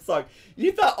damn song.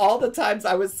 You thought all the times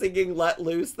I was singing Let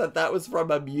Loose that was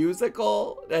from a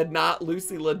musical and not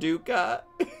Lucy LaDuca?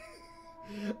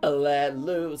 Let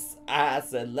loose, I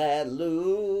said let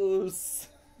loose.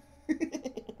 We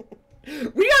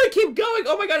gotta keep going.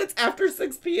 Oh my god, it's after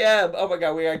 6 p.m. Oh my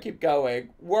god, we gotta keep going.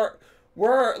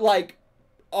 We're like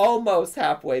almost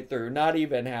halfway through. Not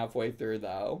even halfway through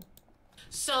though.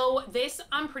 So this,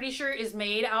 I'm pretty sure, is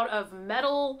made out of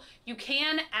metal. You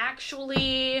can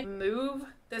actually move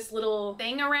this little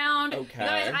thing around. Okay. You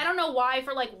guys, I don't know why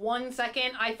for like 1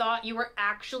 second I thought you were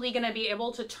actually gonna be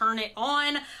able to turn it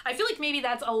on. I feel like maybe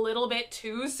that's a little bit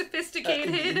too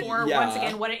sophisticated for once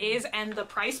again what it is and the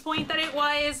price point that it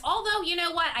was. Although, you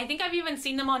know what? I think I've even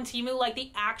seen them on Temu, like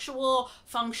the actual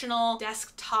functional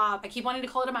desktop. I keep wanting to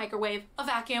call it a microwave, a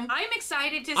vacuum. I'm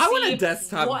excited to see I want a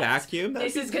desktop what vacuum.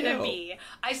 this is gonna be.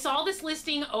 I saw this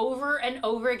listing over and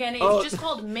over again. It's just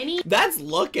called mini. That's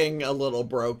looking a little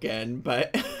broken,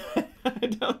 but I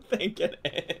don't think it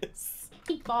is.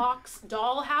 Box,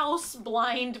 dollhouse,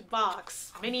 blind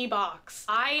box, mini box.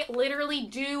 I literally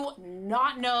do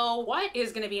not know what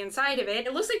is going to be inside of it.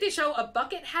 It looks like they show a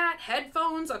bucket hat,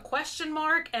 headphones, a question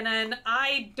mark, and then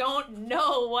I don't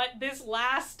know what this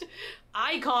last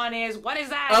icon is. What is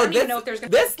that? I don't even know if there's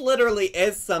gonna This literally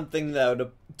is something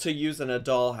though to use in a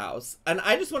dollhouse. And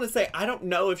I just want to say, I don't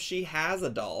know if she has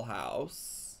a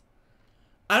dollhouse.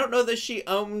 I don't know that she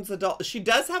owns a doll. She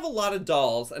does have a lot of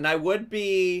dolls, and I would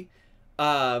be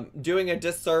doing a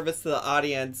disservice to the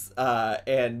audience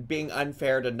and being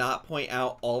unfair to not point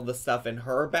out all the stuff in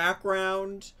her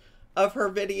background of her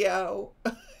video.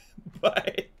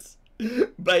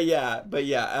 but yeah,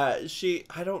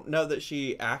 I don't know that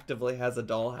she actively has a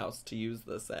dollhouse to use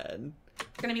this in.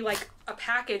 gonna be like a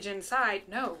package inside.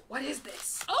 No, what is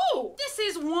this? Oh, this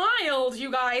is wild,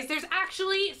 you guys. There's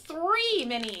actually 3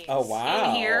 minis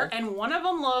in here, and one of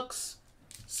them looks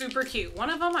super cute. One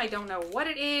of them, I don't know what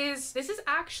it is. This is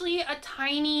actually a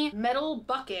tiny metal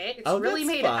bucket. It's really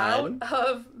made out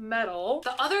of metal.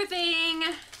 The other thing,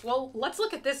 well, let's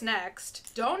look at this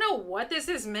next. Don't know what this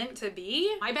is meant to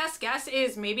be. My best guess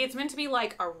is maybe it's meant to be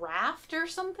like a raft or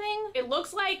something. It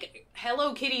looks like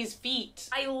Hello Kitty's feet.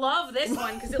 I love this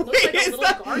one because it looks like a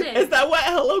little garden. Is that what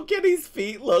Hello Kitty's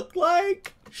feet look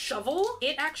like? Shovel.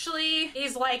 It actually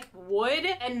is like wood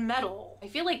and metal. I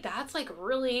feel like that's like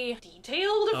really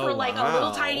detailed for like a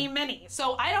little tiny mini.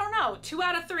 So I don't know. 2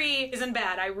 out of 3 isn't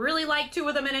bad. I really like 2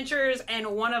 of the miniatures, and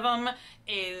one of them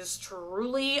is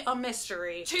truly a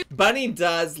mystery. Bunny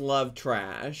does love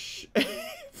trash.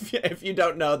 If you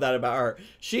don't know that about her,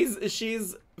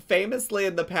 she's famously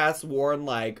in the past worn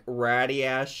like ratty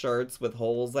ass shirts with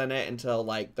holes in it until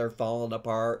like they're falling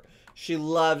apart. She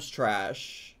loves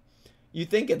trash. You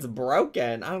think it's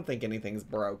broken? I don't think anything's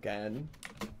broken.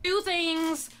 2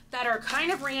 things that are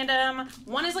kind of random.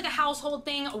 One is like a household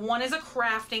thing, one is a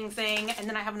crafting thing, and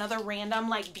then I have another random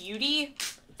like beauty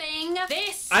thing.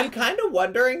 I'm kind of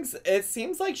wondering, it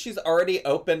seems like she's already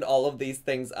opened all of these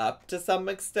things up to some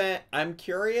extent. I'm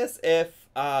curious if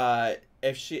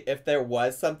there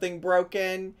was something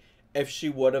broken, if she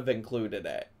would have included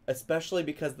it, especially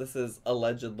because this is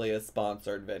allegedly a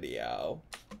sponsored video.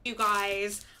 You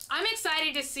guys, I'm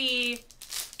excited to see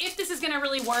if this is gonna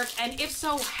really work, and if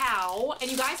so, how. And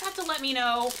you guys have to let me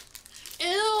know.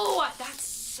 Ew, that's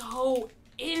so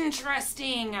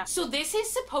interesting. So this is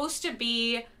supposed to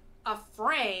be a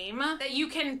frame that you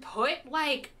can put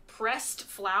like pressed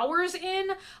flowers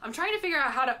in. I'm trying to figure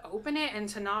out how to open it and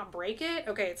to not break it.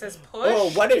 Okay, it says push.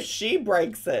 Oh, what if she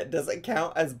breaks it? Does it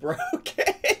count as broken?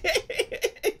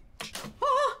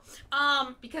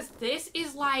 Because this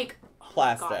is like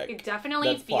plastic. God, it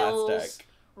definitely feels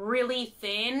really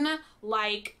thin,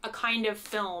 like a kind of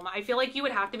film. I feel like you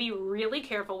would have to be really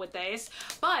careful with this,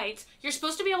 but you're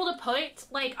supposed to be able to put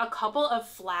like a couple of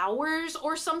flowers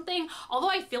or something, although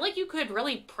I feel like you could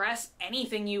really press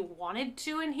anything you wanted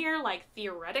to in here, like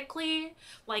theoretically.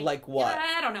 Like what?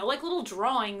 I don't know, like little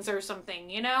drawings or something,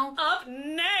 you know? Up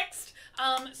next!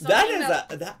 I'm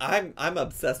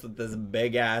obsessed with this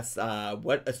big ass,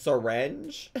 a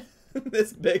syringe?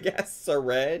 This big ass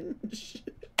syringe?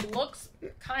 Looks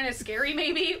kind of scary,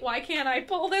 maybe. Why can't I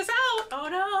pull this out? Oh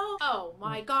no. Oh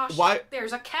my gosh. Why?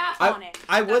 There's a cap on it.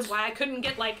 That's why I couldn't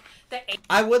get like the...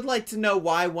 I would like to know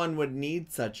why one would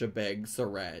need such a big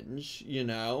syringe, you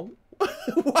know?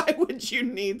 Why would you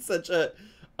need such a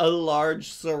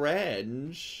large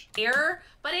syringe? Here,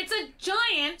 but it's a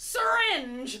giant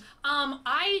syringe.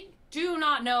 I do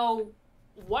not know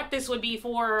what this would be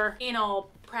for in all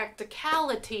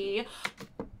practicality.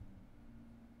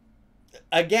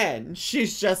 Again,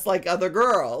 she's just like other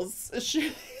girls.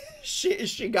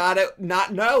 She got it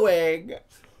not knowing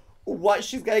what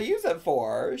she's gonna use it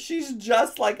for. She's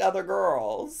just like other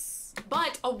girls.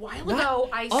 But a while ago,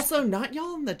 not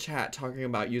y'all in the chat talking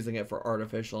about using it for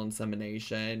artificial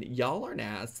insemination. Y'all are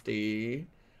nasty.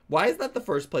 Why is that the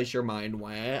first place your mind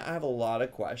went? I have a lot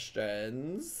of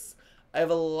questions. I have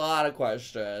a lot of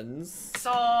questions.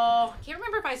 So, I can't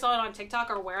remember if I saw it on TikTok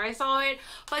or where I saw it,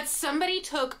 but somebody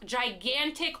took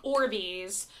gigantic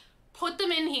Orbeez, put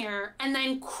them in here, and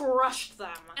then crushed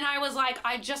them. And I was like,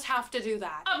 I just have to do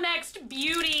that. Up next,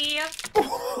 beauty.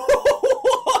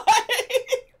 What?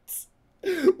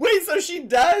 Wait, so she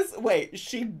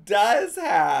does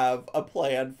have a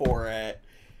plan for it.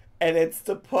 And it's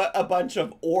to put a bunch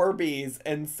of Orbeez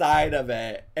inside of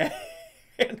it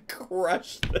and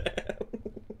crush them.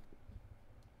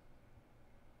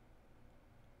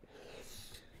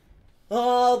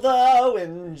 Although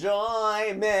enjoyment,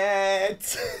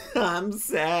 I'm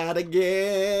sad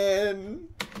again.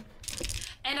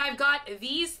 And I've got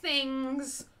these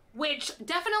things, which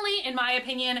definitely, in my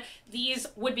opinion, these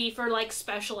would be for like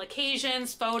special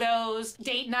occasions, photos,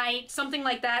 date night, something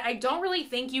like that. I don't really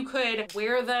think you could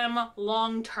wear them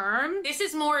long term. This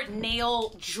is more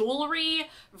nail jewelry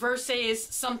versus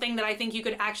something that I think you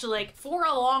could actually like for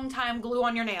a long time glue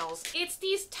on your nails. It's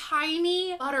these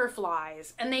tiny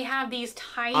butterflies and they have these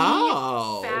tiny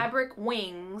fabric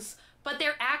wings, but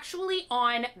they're actually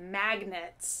on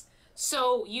magnets.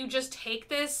 So you just take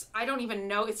this, I don't even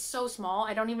know, it's so small,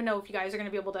 I don't even know if you guys are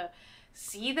gonna be able to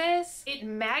see this. It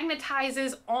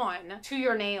magnetizes on to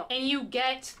your nail and you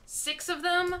get 6 of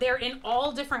them. They're in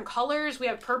all different colors. We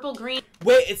have purple, green.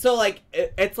 Wait, so like,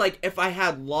 it's like if I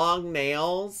had long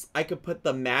nails, I could put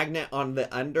the magnet on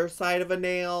the underside of a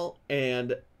nail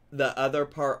and the other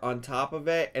part on top of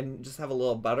it and just have a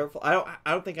little butterfly.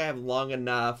 I don't think I have long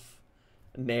enough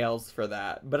nails for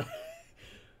that,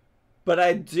 but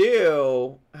I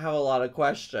do have a lot of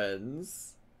questions.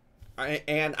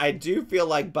 And I do feel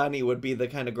like Bunny would be the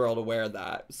kind of girl to wear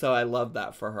that. So I love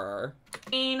that for her.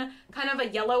 Kind of a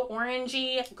yellow,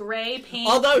 orangey, gray, pink.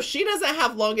 Although she doesn't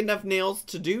have long enough nails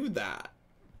to do that.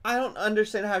 I don't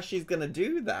understand how she's going to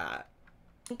do that.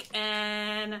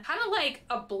 And kind of like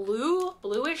a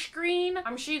bluish green.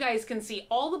 I'm sure you guys can see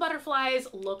all the butterflies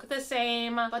look the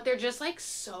same, but they're just like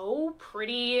so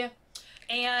pretty.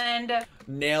 And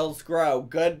nails grow.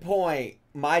 Good point.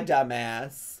 My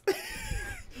dumbass.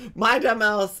 My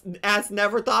dumbass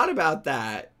never thought about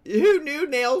that. Who knew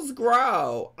nails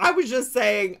grow? I was just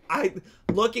saying,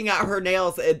 looking at her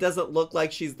nails, it doesn't look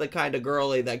like she's the kind of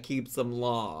girly that keeps them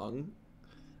long.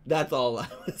 That's all I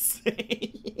was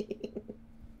saying.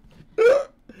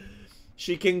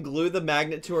 She can glue the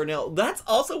magnet to her nail. That's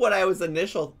also what I was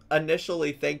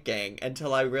initially thinking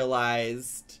until I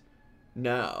realized,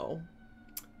 no.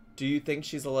 Do you think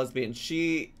she's a lesbian?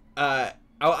 I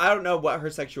don't know what her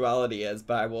sexuality is,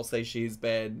 but I will say she's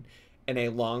been in a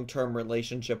long-term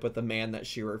relationship with a man that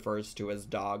she refers to as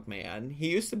Dog Man. He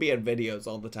used to be in videos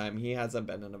all the time. He hasn't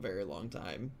been in a very long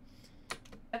time.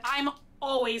 I'm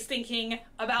always thinking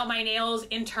about my nails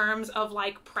in terms of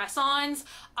like press-ons.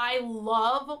 I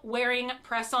love wearing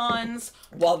press-ons.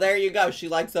 Well, there you go. She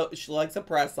likes a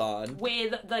press-on.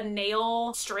 With the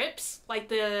nail strips, like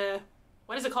the...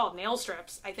 what is it called? Nail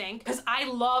strips, I think. Because I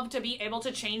love to be able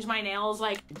to change my nails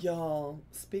like... Y'all,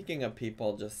 speaking of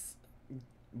people just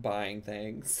buying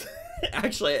things.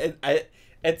 Actually,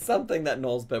 it's something that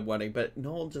Noel's been wanting, but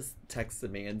Noel just texted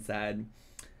me and said,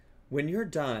 when you're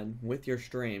done with your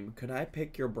stream, could I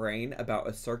pick your brain about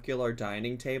a circular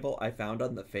dining table I found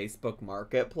on the Facebook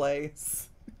Marketplace?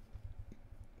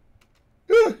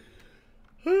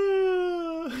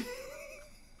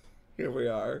 Here we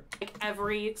are. Like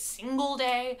every single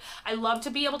day. I love to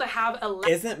be able to have a...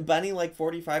 Isn't Bunny like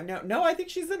 45 now? No, I think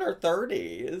she's in her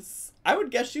 30s. I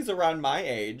would guess she's around my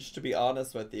age, to be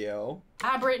honest with you.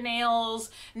 Elaborate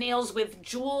nails, nails with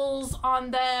jewels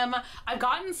on them. I've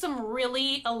gotten some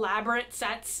really elaborate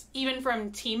sets, even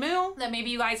from Temu, that maybe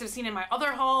you guys have seen in my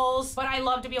other hauls, but I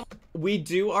love to be able... We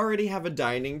do already have a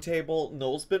dining table.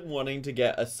 Noel's been wanting to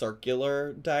get a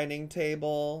circular dining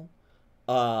table.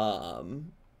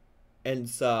 And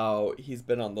so he's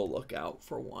been on the lookout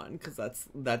for one, because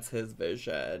that's his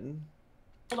vision.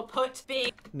 To put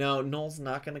big... No, Noel's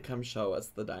not going to come show us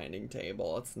the dining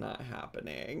table. It's not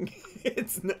happening.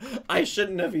 I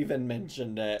shouldn't have even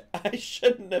mentioned it. I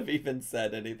shouldn't have even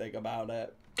said anything about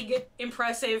it. Big,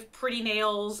 impressive, pretty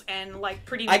nails and like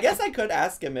pretty... I guess I could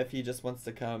ask him if he just wants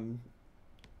to come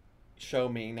show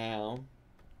me now.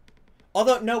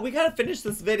 Although, no, we gotta finish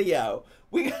this video.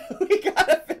 We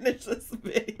gotta finish this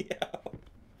video.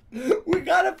 We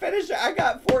gotta finish it. I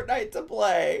got Fortnite to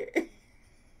play.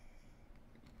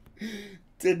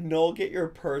 Did Noel get your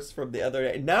purse from the other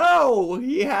day? No,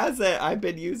 he hasn't. I've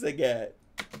been using it.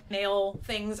 Nail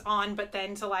things on, but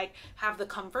then to like have the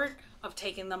comfort of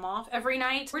taking them off every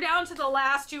night. We're down to the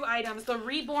last 2 items, the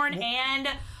Reborn and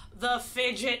the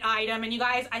fidget item. And you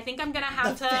guys, I think I'm gonna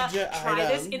have to try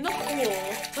this in the pool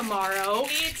tomorrow.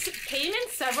 It came in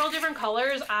several different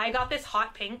colors. I got this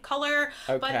hot pink color,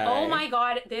 but oh my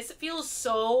god, this feels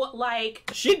so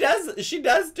like... She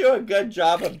does do a good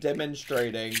job of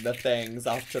demonstrating the things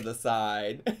off to the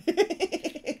side.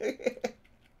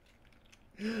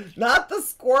 Not the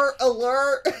squirt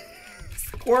alert.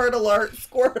 Squirt alert,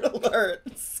 squirt alert,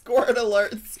 squirt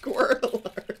alert, squirt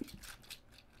alert.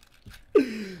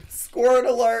 Squirt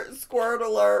alert, squirt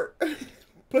alert.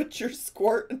 Put your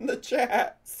squirt in the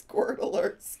chat. Squirt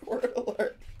alert, squirt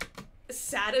alert.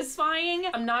 Satisfying.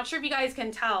 I'm not sure if you guys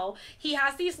can tell. He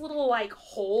has these little like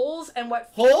holes and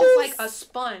what feels feels like a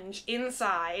sponge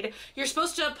inside. You're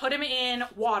supposed to put him in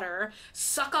water,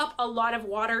 suck up a lot of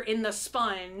water in the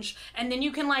sponge, and then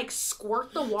you can like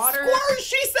squirt the water. Squirt!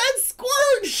 She said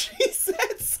squirt! She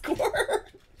said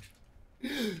squirt!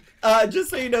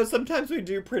 Just so you know, sometimes we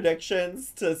do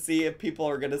predictions to see if people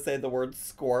are going to say the word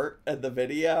squirt in the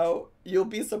video. You'll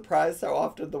be surprised how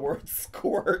often the word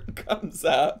squirt comes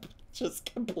up.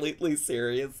 Just completely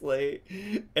seriously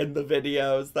in the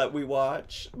videos that we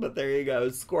watch. But there you go.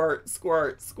 Squirt,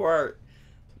 squirt, squirt.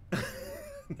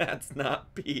 That's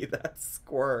not pee, that's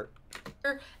squirt.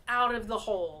 Out of the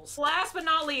holes. Last but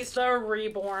not least, the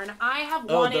Reborn. I have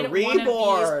wanted one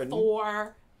of these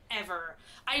forever.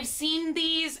 I've seen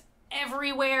these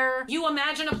everywhere. You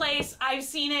imagine a place, I've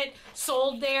seen it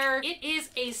sold there. It is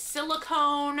a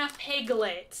silicone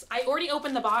piglet. I already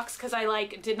opened the box because I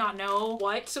like did not know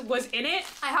what was in it.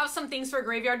 I have some things for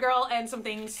Graveyard Girl and some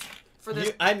things for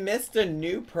this. I missed a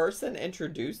new person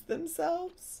introduce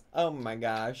themselves? Oh my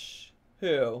gosh.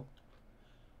 Who?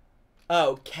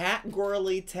 Oh, Cat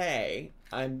Gorley Tay.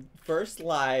 I'm first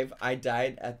live. I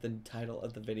died at the title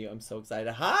of the video. I'm so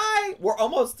excited. Hi! We're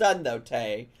almost done though,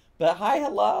 Tay. But hi,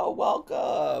 hello,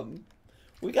 welcome.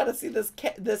 We got to see this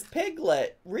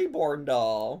piglet reborn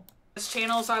doll. This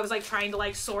channel, so I was like trying to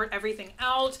like sort everything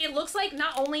out. It looks like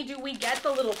not only do we get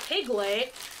the little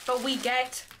piglet, but we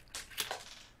get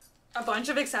a bunch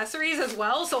of accessories as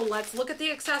well. So let's look at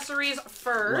the accessories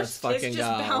first. Let's it's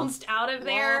just bounced out of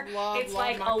there. It's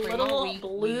like a little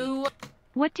blue.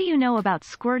 What do you know about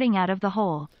squirting out of the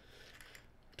hole?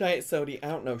 Diet Sody, I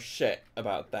don't know shit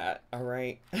about that,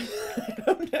 alright? I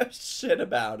don't know shit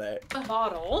about it. A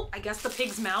bottle. I guess the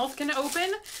pig's mouth can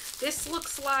open. This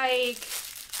looks like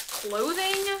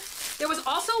clothing. There was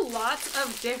also lots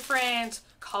of different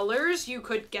colors you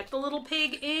could get the little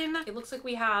pig in. It looks like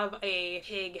we have a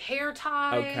pig hair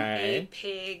tie, a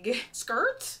pig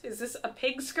skirt. Is this a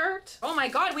pig skirt? Oh my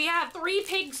god, we have 3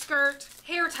 pig skirt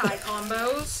hair tie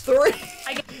combos.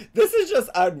 3? This is just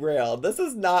unreal. This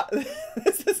is not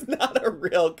a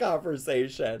real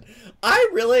conversation. I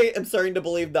really am starting to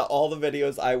believe that all the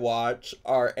videos I watch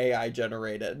are AI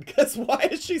generated. Because why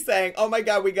is she saying, oh my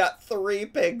god, we got 3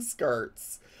 pig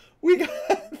skirts? We got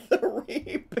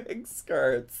 3 pig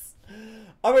skirts.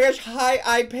 Oh my gosh, hi,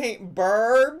 I Paint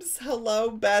Burbs. Hello,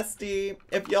 bestie.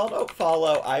 If y'all don't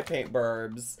follow I Paint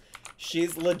Burbs,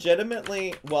 she's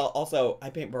legitimately, well, also, I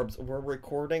Paint Burbs, we're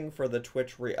recording for the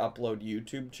Twitch re-upload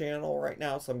YouTube channel right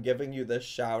now, so I'm giving you this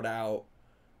shout out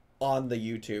on the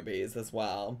YouTubies as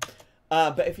well.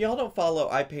 But if y'all don't follow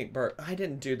I Paint Burbs, I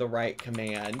didn't do the right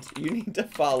command. You need to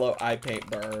follow I Paint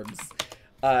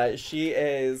Burbs. She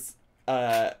is,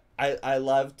 I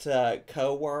love to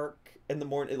co-work in the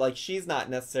morning. Like, she's not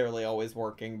necessarily always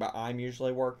working, but I'm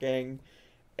usually working,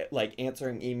 like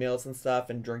answering emails and stuff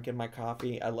and drinking my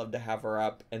coffee. I love to have her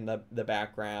up in the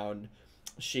background.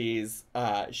 She's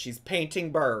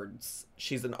painting birds.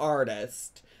 She's an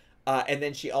artist. And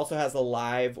then she also has a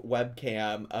live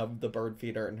webcam of the bird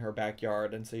feeder in her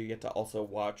backyard, and so you get to also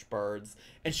watch birds.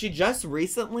 And she just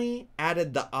recently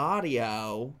added the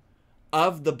audio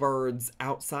of the birds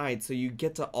outside, so you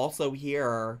get to also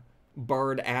hear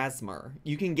bird asthma.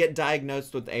 You can get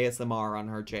diagnosed with ASMR on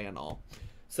her channel.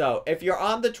 So if you're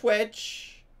on the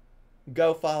Twitch,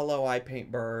 go follow I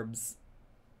Paint Burbs.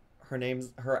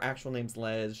 Her actual name's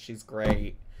Liz. She's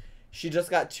great. She just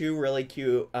got 2 really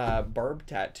cute burb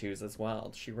tattoos as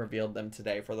well. She revealed them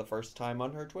today for the first time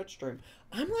on her Twitch stream.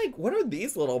 I'm like, what are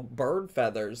these little bird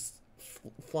feathers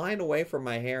flying away from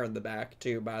my hair in the back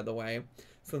too, by the way?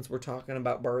 Since we're talking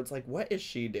about birds, like, what is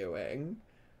she doing?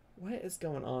 What is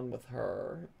going on with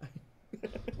her?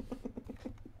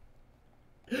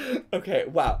 Okay,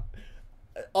 wow.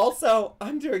 Also,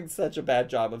 I'm doing such a bad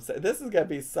job of saying this is gonna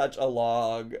be such a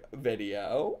long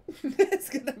video. It's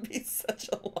gonna be such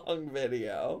a long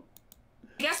video.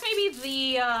 I guess maybe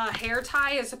the hair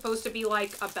tie is supposed to be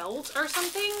like a belt or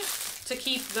something to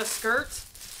keep the skirt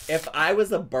If I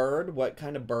was a bird, what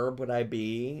kind of bird would I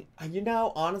be? You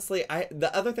know, honestly,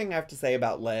 the other thing I have to say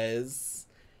about Liz,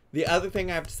 the other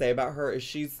thing I have to say about her is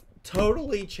she's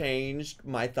totally changed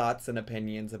my thoughts and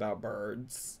opinions about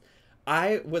birds.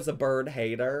 I was a bird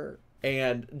hater,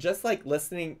 and just like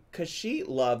listening, because she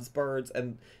loves birds,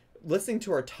 and listening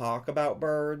to her talk about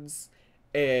birds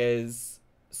is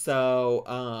so,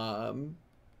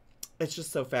 it's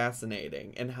just so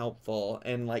fascinating and helpful,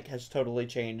 and like has totally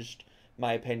changed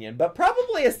my opinion. But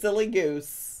probably a silly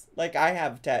goose, like I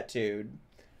have tattooed.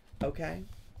 Okay.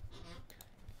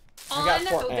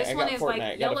 This one is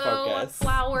like yellow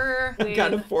flower with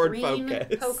green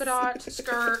focus. polka dot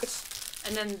skirt.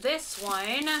 And then this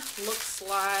one looks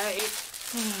like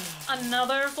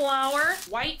another flower.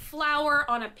 White flower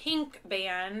on a pink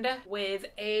band with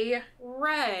a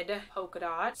red polka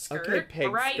dot skirt. Okay, pig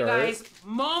All right, skirt. you guys,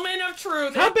 moment of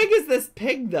truth. How big is this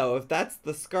pig, though, if that's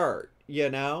the skirt, you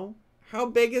know? How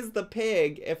big is the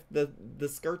pig if the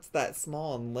skirt's that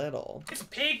small and little? It's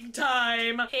pig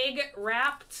time. Pig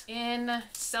wrapped in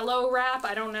cello wrap.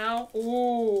 I don't know.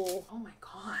 Ooh. Oh my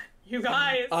god. You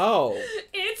guys. Oh.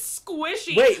 It's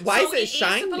squishy. Wait, why is it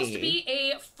shiny? It's supposed to be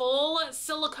a full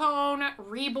silicone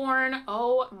reborn.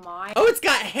 Oh my. Oh, it's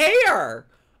got hair.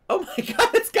 Oh my god,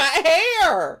 it's got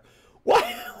hair. Why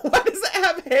does it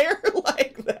have hair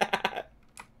like that?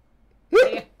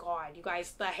 God, you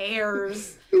guys, the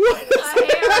hairs. What The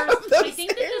hairs. I think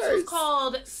that hairs? this was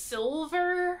called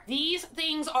silver. These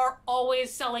things are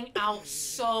always selling out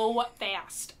so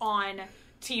fast on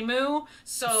Temu.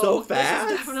 So fast?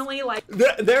 This is definitely like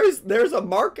There's a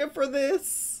market for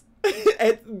this.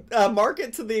 A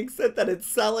market to the extent that it's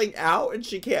selling out and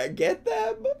she can't get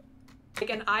them. like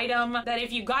an item that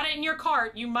if you got it in your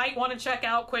cart, you might want to check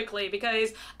out quickly,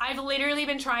 because I've literally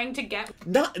been trying to get...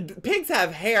 Pigs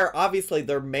have hair. Obviously,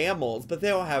 they're mammals, but they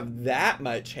don't have that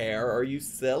much hair. Are you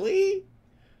silly?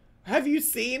 Have you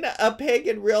seen a pig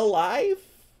in real life?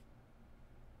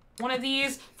 one of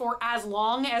these for as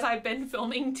long as I've been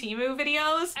filming Temu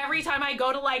videos. Every time I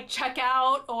go to like check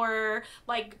out or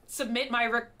like submit my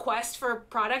request for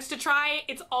products to try,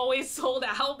 it's always sold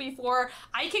out before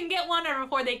I can get one or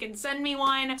before they can send me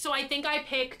one. So I think I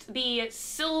picked the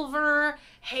silver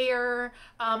hair.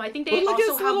 I think they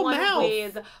also have one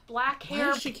with black hair.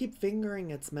 Why does she keep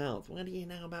fingering its mouth? What do you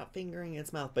know about fingering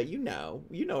its mouth? But you know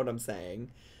what I'm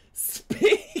saying.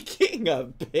 Speaking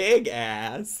of pig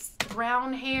ass.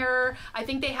 Brown hair. I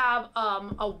think they have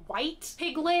a white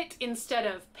piglet instead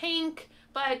of pink.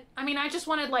 But, I mean, I just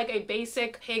wanted, like, a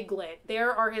basic piglet.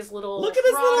 There are his little Look at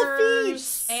his little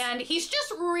feet! And he's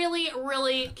just really,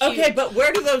 really cute. Okay, but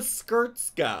where do those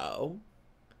skirts go?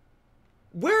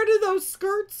 Where do those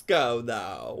skirts go,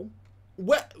 though?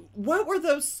 What were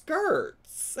those skirts?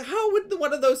 How would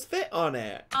one of those fit on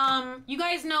it? You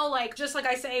guys know, like, just like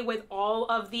I say with all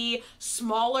of the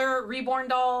smaller reborn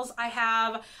dolls I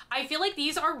have, I feel like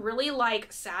these are really,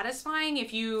 like, satisfying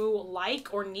if you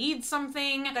like or need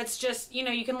something that's just, you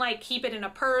know, you can, like, keep it in a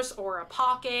purse or a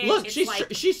pocket. Look,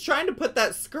 It's she's trying to put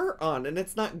that skirt on and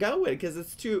it's not going because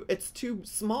it's too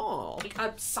small. like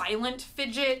a silent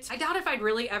fidget. I doubt if I'd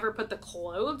really ever put the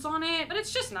clothes on it, but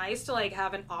it's just nice to, like,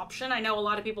 have an option. I know a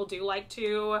lot of people do like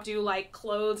to do, like,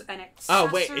 clothes and accessories. Oh,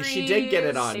 wait, she did get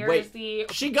it on.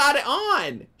 She got it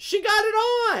on! She got it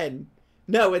on!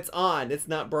 No, it's on. It's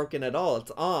not broken at all.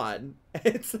 It's on.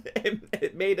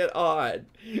 It made it on.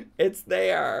 It's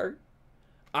there.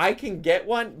 I can get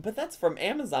one, but that's from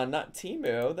Amazon, not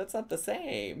Temu. That's not the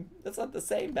same. That's not the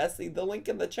same, Bessie. The link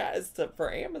in the chat is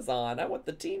for Amazon. I want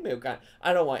the Temu kind.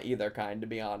 I don't want either kind, to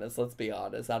be honest. Let's be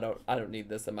honest. I don't need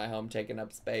this in my home taking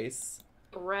up space.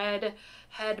 Red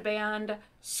headband,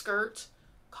 skirt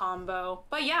combo.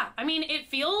 But yeah, I mean, it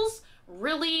feels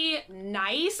really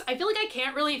nice. I feel like I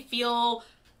can't really feel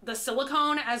the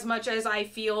silicone as much as I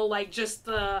feel like just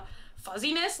the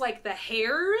fuzziness, like the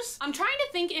hairs. I'm trying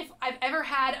to think if I've ever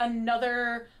had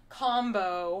another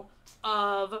combo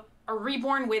of a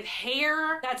reborn with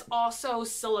hair that's also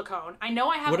silicone. I know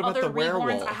I have other reborns.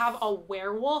 Werewolf? I have a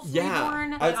werewolf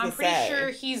reborn, but I'm pretty sure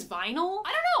he's vinyl.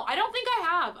 I don't know. I don't think I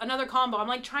have another combo. I'm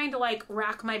like trying to like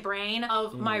rack my brain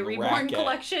of my reborn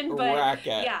collection, but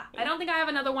yeah, I don't think I have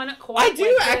another one quite. I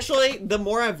do actually. The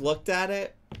more I've looked at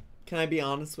it, can I be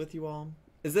honest with you all?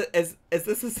 Is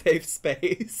this a safe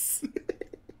space?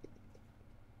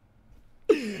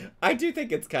 I do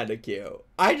think it's kind of cute.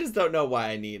 I just don't know why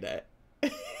I need it.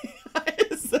 I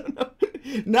just don't know.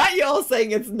 Not y'all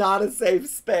saying it's not a safe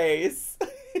space.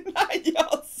 Not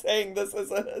y'all saying this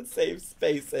isn't a safe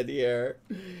space in here.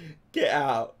 Get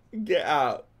out. Get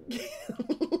out.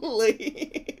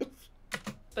 Leave.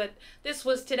 But this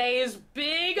was today's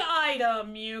big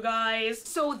item, you guys.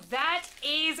 So that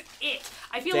is it.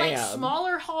 I feel like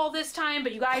smaller haul this time,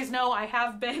 but you guys know I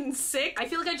have been sick. I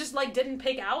feel like I just like didn't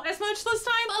pig out as much this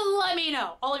time. But let me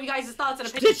know all of you guys' thoughts and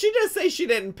opinions. Did she just say she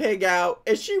didn't pig out?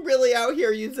 Is she really out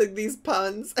here using these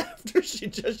puns after she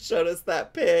just showed us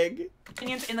that pig?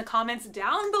 Opinions in the comments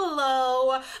down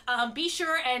below. Be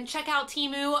sure and check out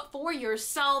Temu for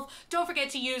yourself. Don't forget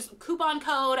to use coupon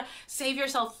code. Save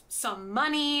yourself some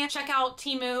money. Check out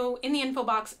Temu in the info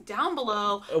box down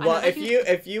below. Well,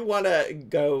 if you want to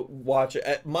go watch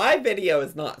it, my video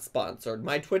is not sponsored.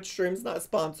 My Twitch stream's not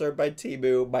sponsored by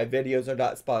Temu. My videos are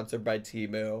not sponsored by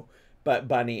Temu. But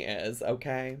Bunny is,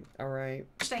 okay? All right.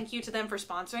 Thank you to them for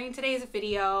sponsoring today's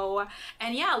video.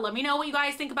 And yeah, let me know what you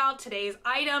guys think about today's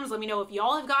items. Let me know if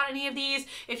y'all have got any of these.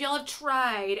 If y'all have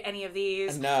tried any of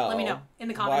these. No. Let me know in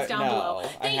the comments down below.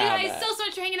 Thank you guys so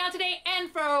much for hanging out today and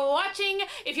for watching.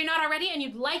 If you're not already and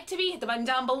you'd like to be, hit the button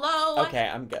down below. Okay,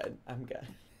 I'm good. I'm good.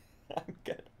 I'm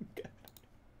good. I'm good.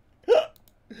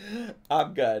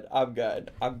 I'm good. I'm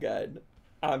good. I'm good.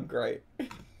 I'm great.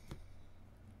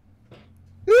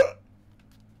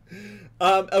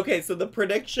 Okay, so the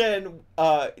prediction,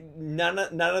 none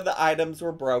of the items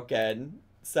were broken.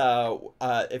 So,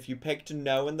 if you picked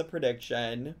no in the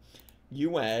prediction, you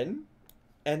win.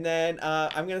 And then,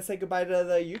 I'm gonna say goodbye to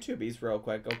the YouTubies real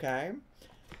quick, okay?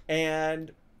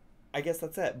 And I guess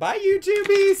that's it. Bye,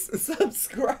 YouTubies!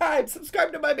 Subscribe!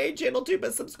 Subscribe to my main channel too,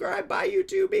 but subscribe. Bye,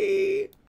 YouTubie!